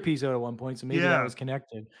his earpiece out at one point, so maybe that was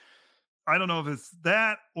connected. I don't know if it's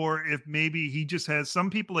that or if maybe he just has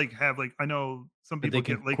some people have I know some people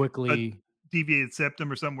get like quickly deviated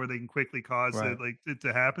septum or something where they can quickly cause it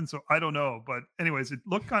to happen. So I don't know, but anyways, it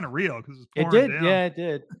looked kind of real because it did. Down. Yeah, it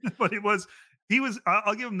did. But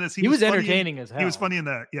I'll give him this. He was entertaining as hell. He was funny in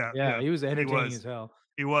that. Yeah. He was entertaining as hell.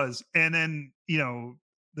 He was. And then,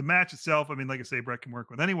 the match itself, I mean, like I say, Brett can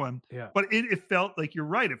work with anyone. Yeah. But it felt like, you're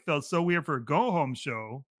right. It felt so weird for a go-home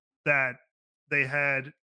show that they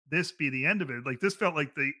had this be the end of it. Like, this felt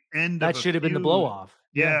like the end that should have been the blow-off.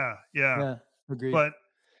 Yeah. Agreed. But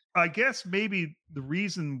I guess maybe the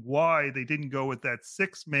reason why they didn't go with that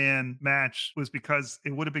 6-man match was because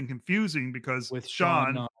it would have been confusing because with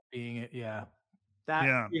Shawn not being it. Yeah.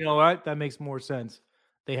 You know what? That makes more sense.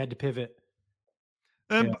 They had to pivot.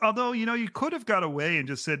 Although, you could have got away and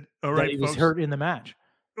just said, all right, he was hurt in the match.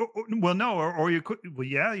 Well, no, or you could,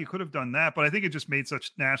 you could have done that, but I think it just made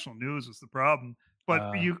such national news was the problem.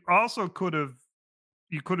 But you also could have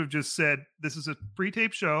just said, this is a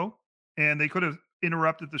pre-tape show, and they could have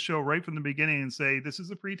interrupted the show right from the beginning and say, this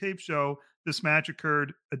is a pre-tape show. This match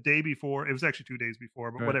occurred a day before. It was actually 2 days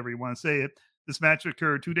before, but whatever you want to say it. This match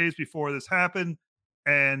occurred 2 days before this happened.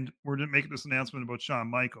 And we're making this announcement about Shawn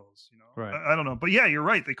Michaels, Right. I don't know. But yeah, you're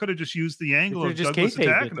right. They could have just used the angle of Douglas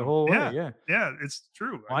attacking the whole way. Yeah, it's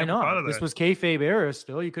true. Why not? This was kayfabe era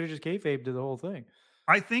still. You could have just kayfabed the whole thing.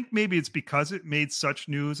 I think maybe it's because it made such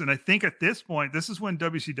news. And I think at this point, this is when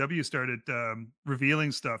WCW started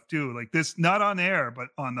revealing stuff too. Like this, not on air, but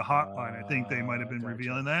on the hotline. I think they might have been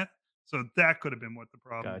revealing that. So that could have been what the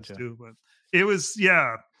problem was too. But it was,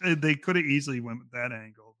 they could have easily went with that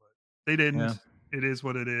angle, but they didn't. Yeah. It is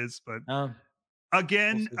what it is, but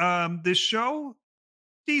again, this show,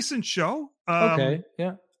 decent show. Okay,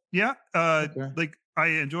 yeah. Like I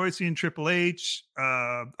enjoy seeing Triple H.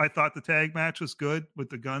 I thought the tag match was good with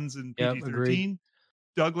the Guns and PG-13.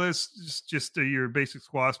 Douglas, just your basic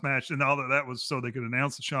squash match, and all that was so they could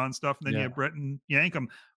announce the Shawn stuff, and then you have Brett and Yankum.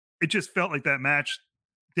 It just felt like that match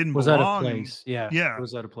didn't belong. Out of place. Yeah, it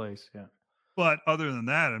was out of place. Yeah. But other than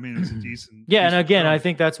that, I mean, it's a decent. And again, I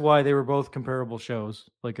think that's why they were both comparable shows,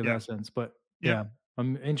 like in that sense. But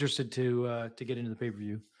I'm interested to get into the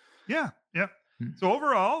pay-per-view. Yeah. So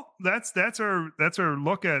overall, that's our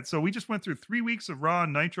look at. So we just went through 3 weeks of Raw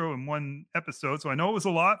and Nitro in one episode. So I know it was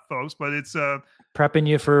a lot, folks, but it's prepping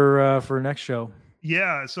you for next show.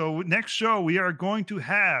 Yeah. So next show we are going to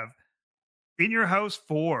have In Your House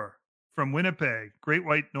 4 from Winnipeg, Great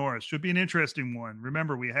White North. Should be an interesting one.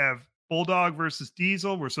 Remember, we have Bulldog versus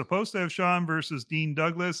Diesel. We're supposed to have Shawn versus Dean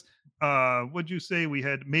Douglas. What'd you say? We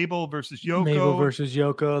had Mabel versus Yoko. Mabel versus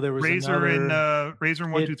Yoko. There was Razor and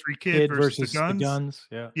 123 Kid versus the Guns.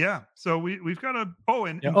 Yeah. So we've got a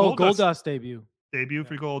Goldust debut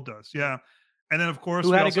for Goldust. Yeah. And then of course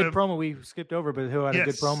who had a good promo. We skipped over, but who had a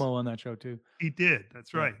good promo on that show too. He did.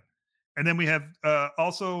 That's right. And then we have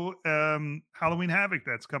also Halloween Havoc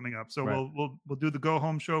that's coming up. So we'll do the go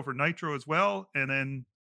home show for Nitro as well, and then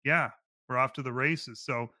we're off to the races.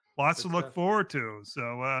 So lots to look forward to.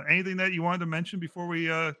 So anything that you wanted to mention before we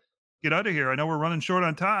get out of here? I know we're running short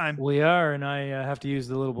on time. We are, and I have to use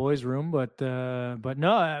the little boys' room, but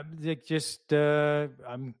no,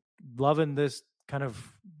 I'm loving this kind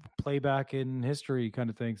of playback in history kind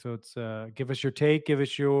of thing. So it's give us your take, give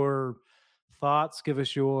us your thoughts, give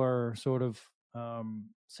us your sort of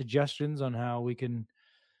suggestions on how we can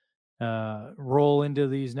roll into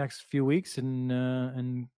these next few weeks,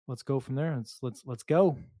 and let's go from there. Let's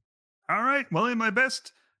go. All right. Well, in my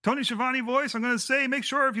best Tony Schiavone voice, I'm going to say, make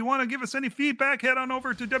sure if you want to give us any feedback, head on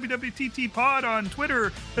over to WWTT Pod on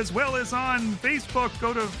Twitter as well as on Facebook.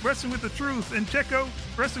 Go to Wrestling with the Truth and check out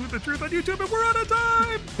Wrestling with the Truth on YouTube. And we're out of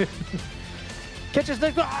time. Catch us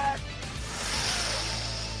next.